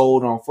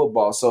sold on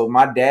football. So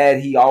my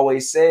dad, he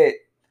always said,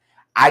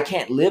 I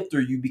can't live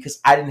through you because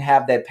I didn't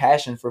have that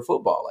passion for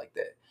football like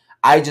that.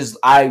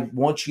 I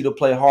want you to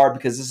play hard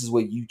because this is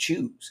what you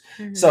choose.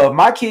 Mm-hmm. So if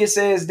my kid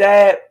says,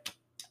 Dad,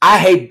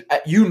 I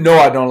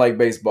don't like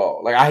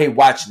baseball. Like, I hate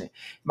watching it.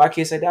 My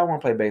kid said, Dad, I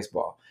want to play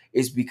baseball.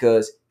 It's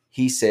because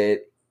he said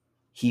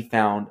he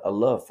found a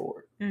love for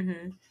it.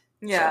 Mm-hmm.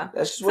 Yeah. So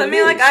that's just So what I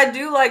mean, it like, is. I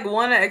do like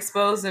want to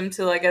expose them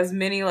to like as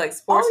many like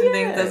sports Oh, and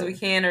things as yeah. we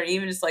can, or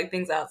even just like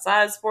things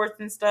outside of sports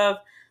and stuff.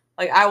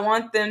 Like, I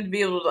want them to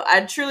be able to.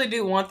 I truly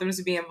do want them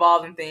to be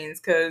involved in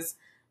things, because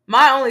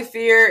my only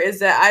fear is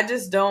that I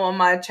just don't want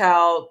my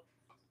child.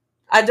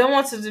 I don't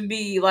want them to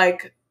be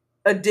like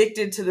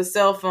addicted to the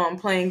cell phone,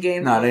 playing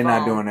games. No, on the they're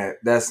not phone. doing that.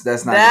 That's not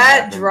gonna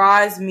That happen.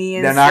 drives me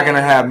insane. They're not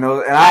gonna have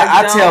no. And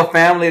I tell don't-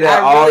 family that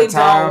I all really the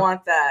time. don't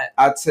want that.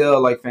 I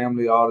tell like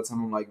family all the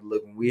time. I'm like,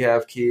 look, when we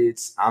have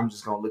kids, I'm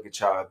just gonna look at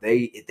y'all.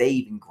 If they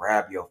even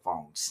grab your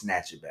phone,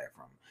 snatch it back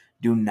from them.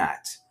 Do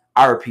not.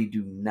 I repeat,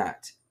 do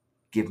not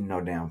give them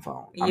no damn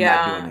phone. I'm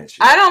not doing that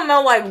shit. I don't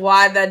know like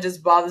why that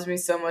just bothers me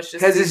so much.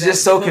 Because it's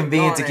just so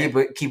convenient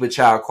to keep a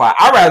child quiet.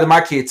 I'd rather my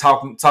kid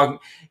talking.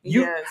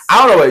 You, Yes.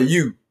 I don't know about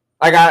you.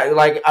 I know you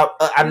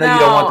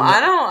don't want them.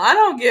 I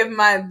don't give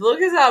my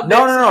look at how big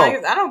No.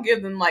 I don't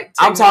give them like.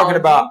 I'm talking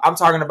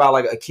technology. about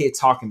like a kid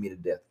talking me to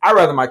death. I'd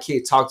rather my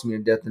kid talk to me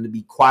to death than to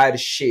be quiet as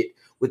shit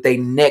with their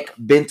neck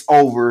bent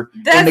over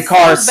in the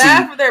car so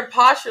bad seat. for their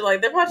posture.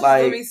 Like, their posture's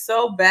gonna be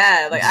so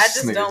bad. Like, I This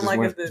just nigga don't like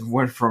went, it.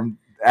 went from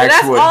But that's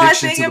actual all I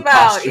addiction think to the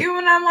about. posture. Even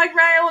when I'm like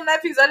around your little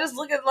nephews, I just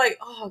look at like,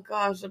 oh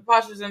gosh, the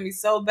posture's gonna be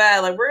so bad.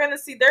 Like, we're gonna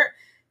see their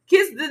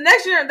kids the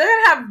next year, they're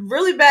gonna have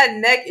really bad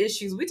neck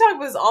issues. We talk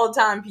about this all the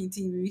time,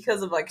 PTV,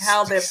 because of like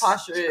how their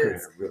posture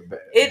is. Real bad.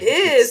 It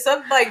is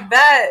something like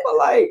that. But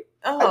like,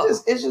 Oh.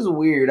 it's just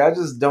weird. I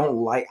just don't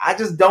like.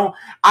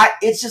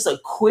 It's just a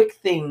quick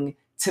thing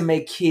to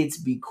make kids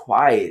be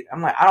quiet.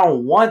 I'm like, I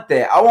don't want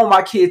that. I want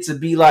my kid to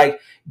be like,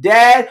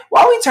 Dad,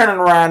 why are we turning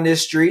around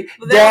this street?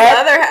 But then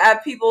Dad,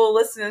 other people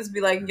listeners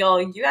be like, yo,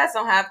 you guys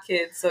don't have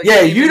kids, so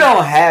yeah, you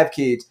don't have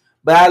kids,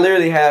 but I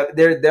literally have.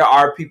 There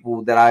are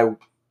people that I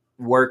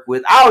work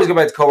with. I always go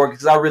back to coworkers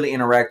because I really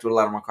interact with a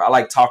lot of my. I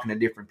like talking to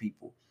different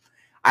people.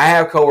 I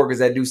have coworkers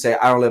that do say,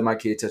 I don't let my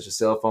kid touch a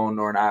cell phone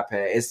nor an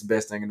iPad. It's the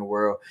best thing in the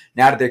world.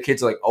 Now that their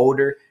kids are like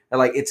older, they're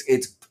like,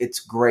 it's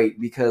great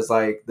because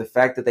like the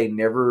fact that they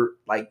never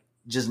like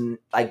just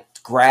like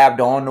grabbed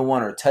onto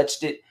one or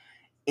touched it,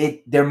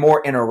 they're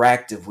more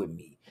interactive with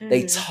me. Mm-hmm.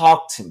 They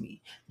talk to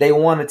me. They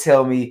want to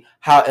tell me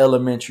how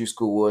elementary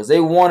school was.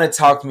 They want to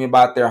talk to me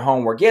about their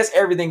homework. Yes,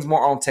 everything's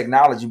more on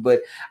technology,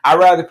 but I'd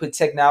rather put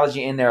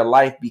technology in their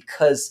life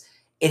because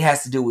it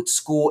has to do with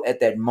school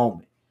at that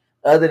moment.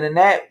 Other than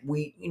that,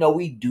 we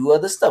do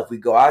other stuff. We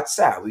go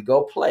outside. We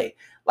go play.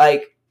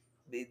 Like,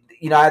 I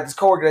have this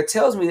coworker that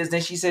tells me this.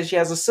 Then she says she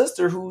has a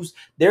sister whose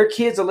their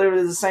kids are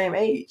literally the same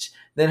age.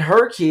 Then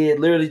her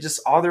kid literally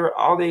just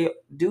all they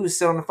do is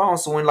sit on the phone.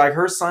 So when like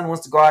her son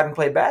wants to go out and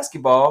play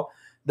basketball,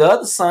 the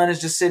other son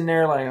is just sitting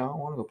there like, I don't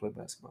want to go play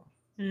basketball.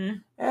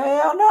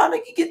 Hell no,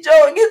 nigga, get your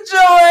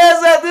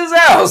ass out this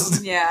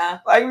house. Yeah.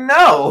 Like,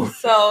 no.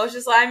 So it's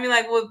just like, I mean,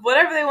 like,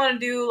 whatever they want to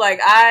do,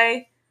 like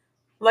I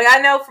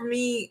know for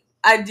me,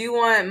 I do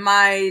want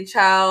my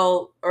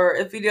child, or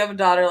if we do have a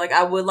daughter, like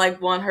I would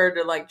like want her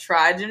to like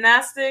try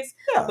gymnastics.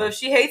 Yeah. But if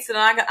she hates it,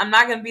 I'm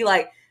not gonna be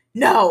like,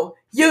 no,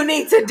 you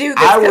need to do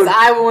this because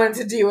I want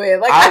to do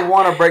it. Like I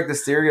want to break the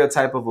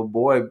stereotype of a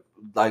boy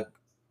like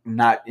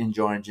not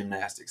enjoying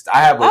gymnastics. I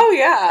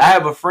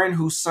have a friend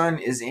whose son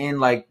is in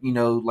like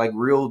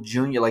real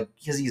junior, like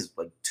because he's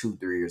like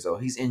 2-3 years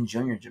old. He's in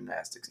junior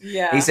gymnastics.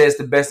 Yeah, he says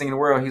it's the best thing in the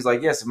world. He's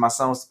like, yes, if my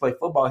son wants to play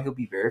football, he'll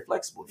be very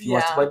flexible. If he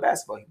wants to play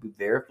basketball, he'll be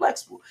very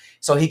flexible.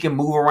 So he can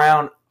move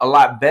around a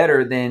lot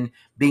better than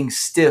being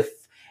stiff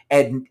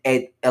at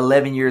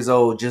 11 years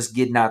old, just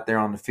getting out there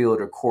on the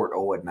field or court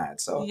or whatnot.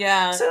 So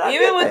yeah,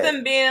 even with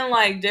them being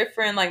like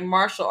different like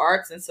martial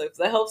arts and stuff,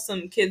 that helps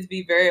some kids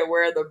be very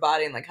aware of their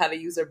body and like how to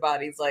use their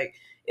bodies. Like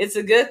it's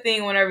a good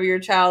thing whenever your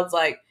child's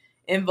like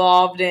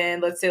involved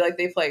in, let's say like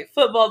they play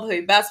football, they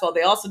play basketball,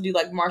 they also do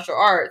like martial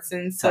arts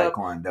and stuff,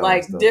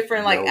 like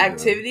different like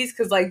activities,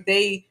 because like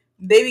they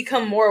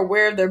become more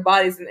aware of their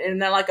bodies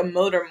and they're like a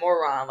motor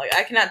moron. Like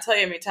I cannot tell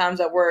you how many times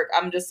at work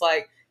I'm just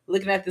like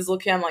looking at this little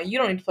kid, I'm like, you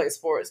don't need to play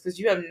sports because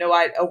you have no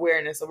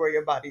awareness of where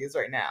your body is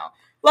right now.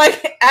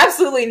 Like,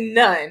 absolutely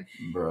none.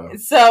 Bro.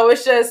 So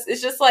it's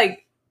just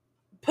like,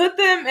 put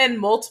them in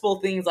multiple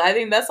things. I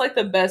think that's like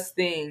the best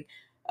thing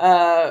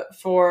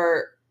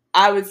for,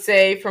 I would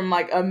say, from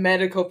like a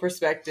medical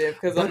perspective,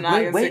 because I'm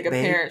not going to take a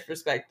parent's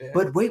perspective.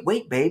 But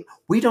wait, babe.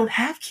 We don't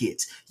have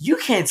kids. You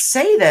can't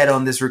say that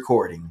on this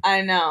recording.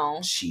 I know.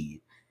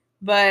 Shit.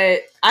 But,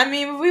 I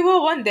mean, we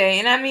will one day.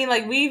 And I mean,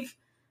 like, we've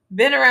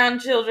been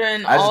around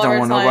children. I just don't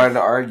want nobody to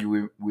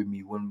argue with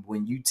me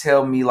when you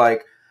tell me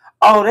like,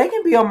 oh, they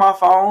can be on my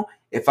phone.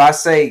 If I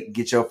say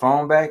get your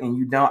phone back and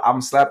you don't, I'm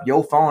gonna slap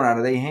your phone out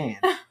of their hand.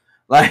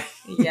 Like,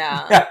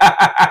 yeah.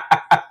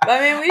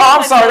 But I mean,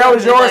 I'm sorry, that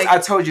was yours. Like, I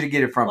told you to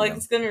get it from like them.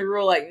 It's gonna be a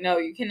rule. Like, no,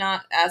 you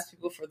cannot ask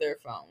people for their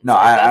phone. No,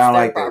 I don't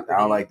like that. I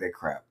don't like that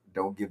crap.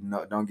 Don't give them no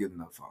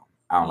phone.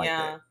 I don't like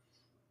that.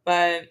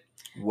 But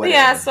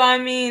yeah. So I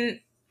mean,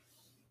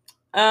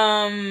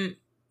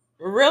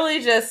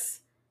 really just.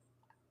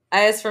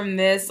 I guess from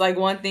this, like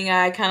one thing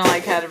I kind of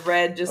like had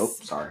read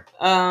just off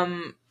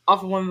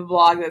of one of the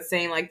blogs that's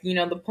saying like,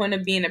 the point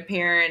of being a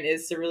parent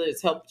is to really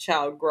just help the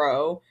child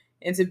grow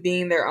into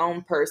being their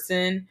own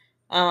person.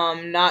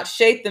 not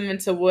shape them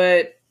into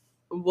what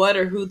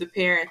or who the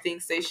parent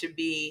thinks they should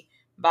be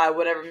by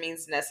whatever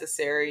means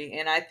necessary.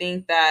 And I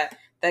think that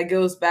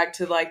goes back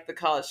to like the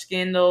college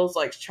scandals,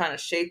 like trying to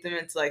shape them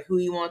into like who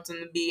he wants them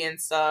to be and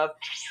stuff.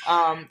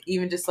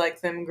 Even just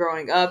like them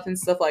growing up and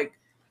stuff, like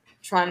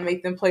trying to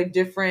make them play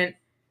different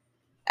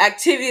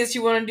activities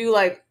you want to do,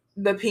 like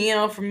the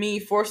piano. For me,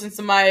 forcing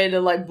somebody to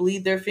like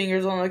bleed their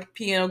fingers on like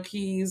piano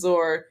keys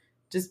or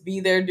just be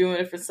there doing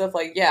it for stuff.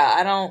 Like, yeah,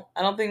 I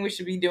don't think we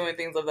should be doing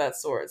things of that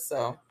sort.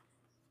 So,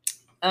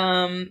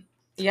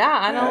 yeah,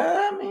 I don't.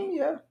 I mean,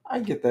 yeah, I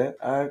get that.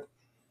 I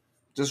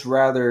just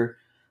rather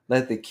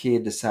let the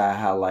kid decide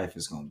how life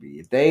is going to be.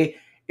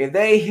 If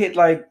they hit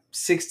like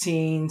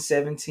 16,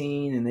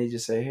 17 and they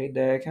just say, "Hey,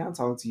 Dad, can I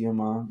talk to your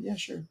mom?" Yeah,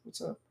 sure.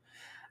 What's up?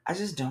 I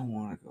just don't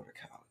want to go to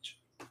college.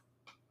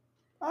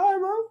 All right,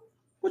 bro.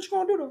 What you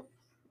going to do, though?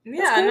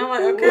 Yeah, I know.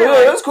 Like, okay, Yeah,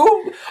 like, that's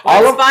cool.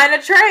 let's find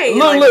a trade.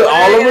 Look, like, look. what All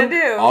are I'm you gonna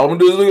do? All I'm gonna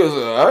do is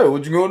look. All right,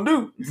 what you gonna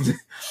do?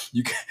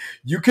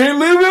 you can't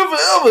live here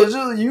forever.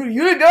 Just,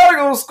 you ain't gotta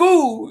go to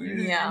school.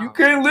 Yeah. You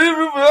can't live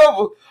here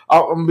forever.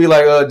 I'm gonna be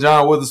like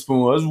John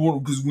Witherspoon. I just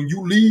want, because when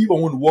you leave, I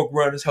want to walk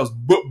around this house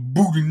butt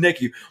booty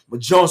naked.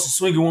 But Johnson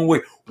swinging one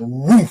way,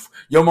 woof.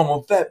 Your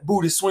mama fat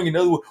booty swinging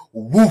the other way,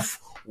 woof,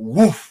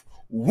 woof,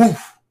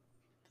 woof.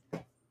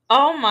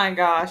 Oh my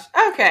gosh.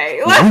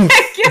 Okay.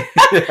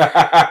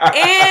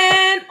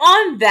 And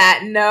on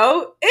that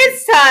note,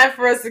 it's time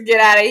for us to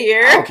get out of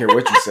here. I don't care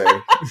what you say.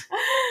 You're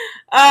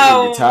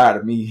gonna get tired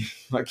of me.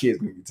 My kid's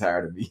gonna get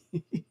tired of me.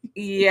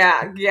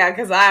 Yeah,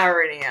 because I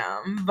already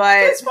am.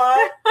 But That's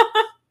fine.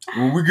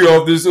 When we get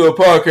off this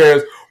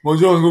podcast, my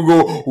John's gonna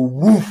go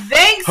woof.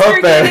 Thanks Huff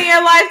for that. getting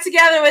your life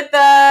together with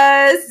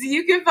us.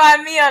 You can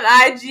find me on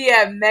IG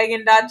at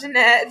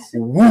Megan.Jeanette.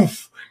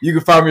 Woof. You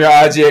can find me on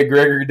IG at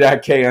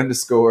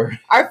Gregory.K_.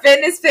 Our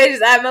fitness page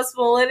is at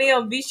Muscle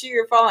Millennial. Be sure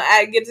you're following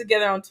at Get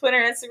Together on Twitter,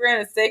 Instagram,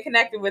 and stay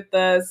connected with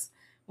us.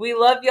 We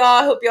love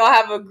y'all. Hope y'all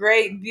have a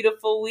great,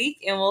 beautiful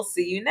week, and we'll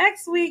see you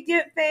next week,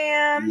 Get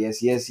Fam.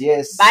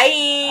 Yes.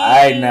 Bye.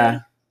 All right,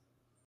 now.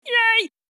 Yay!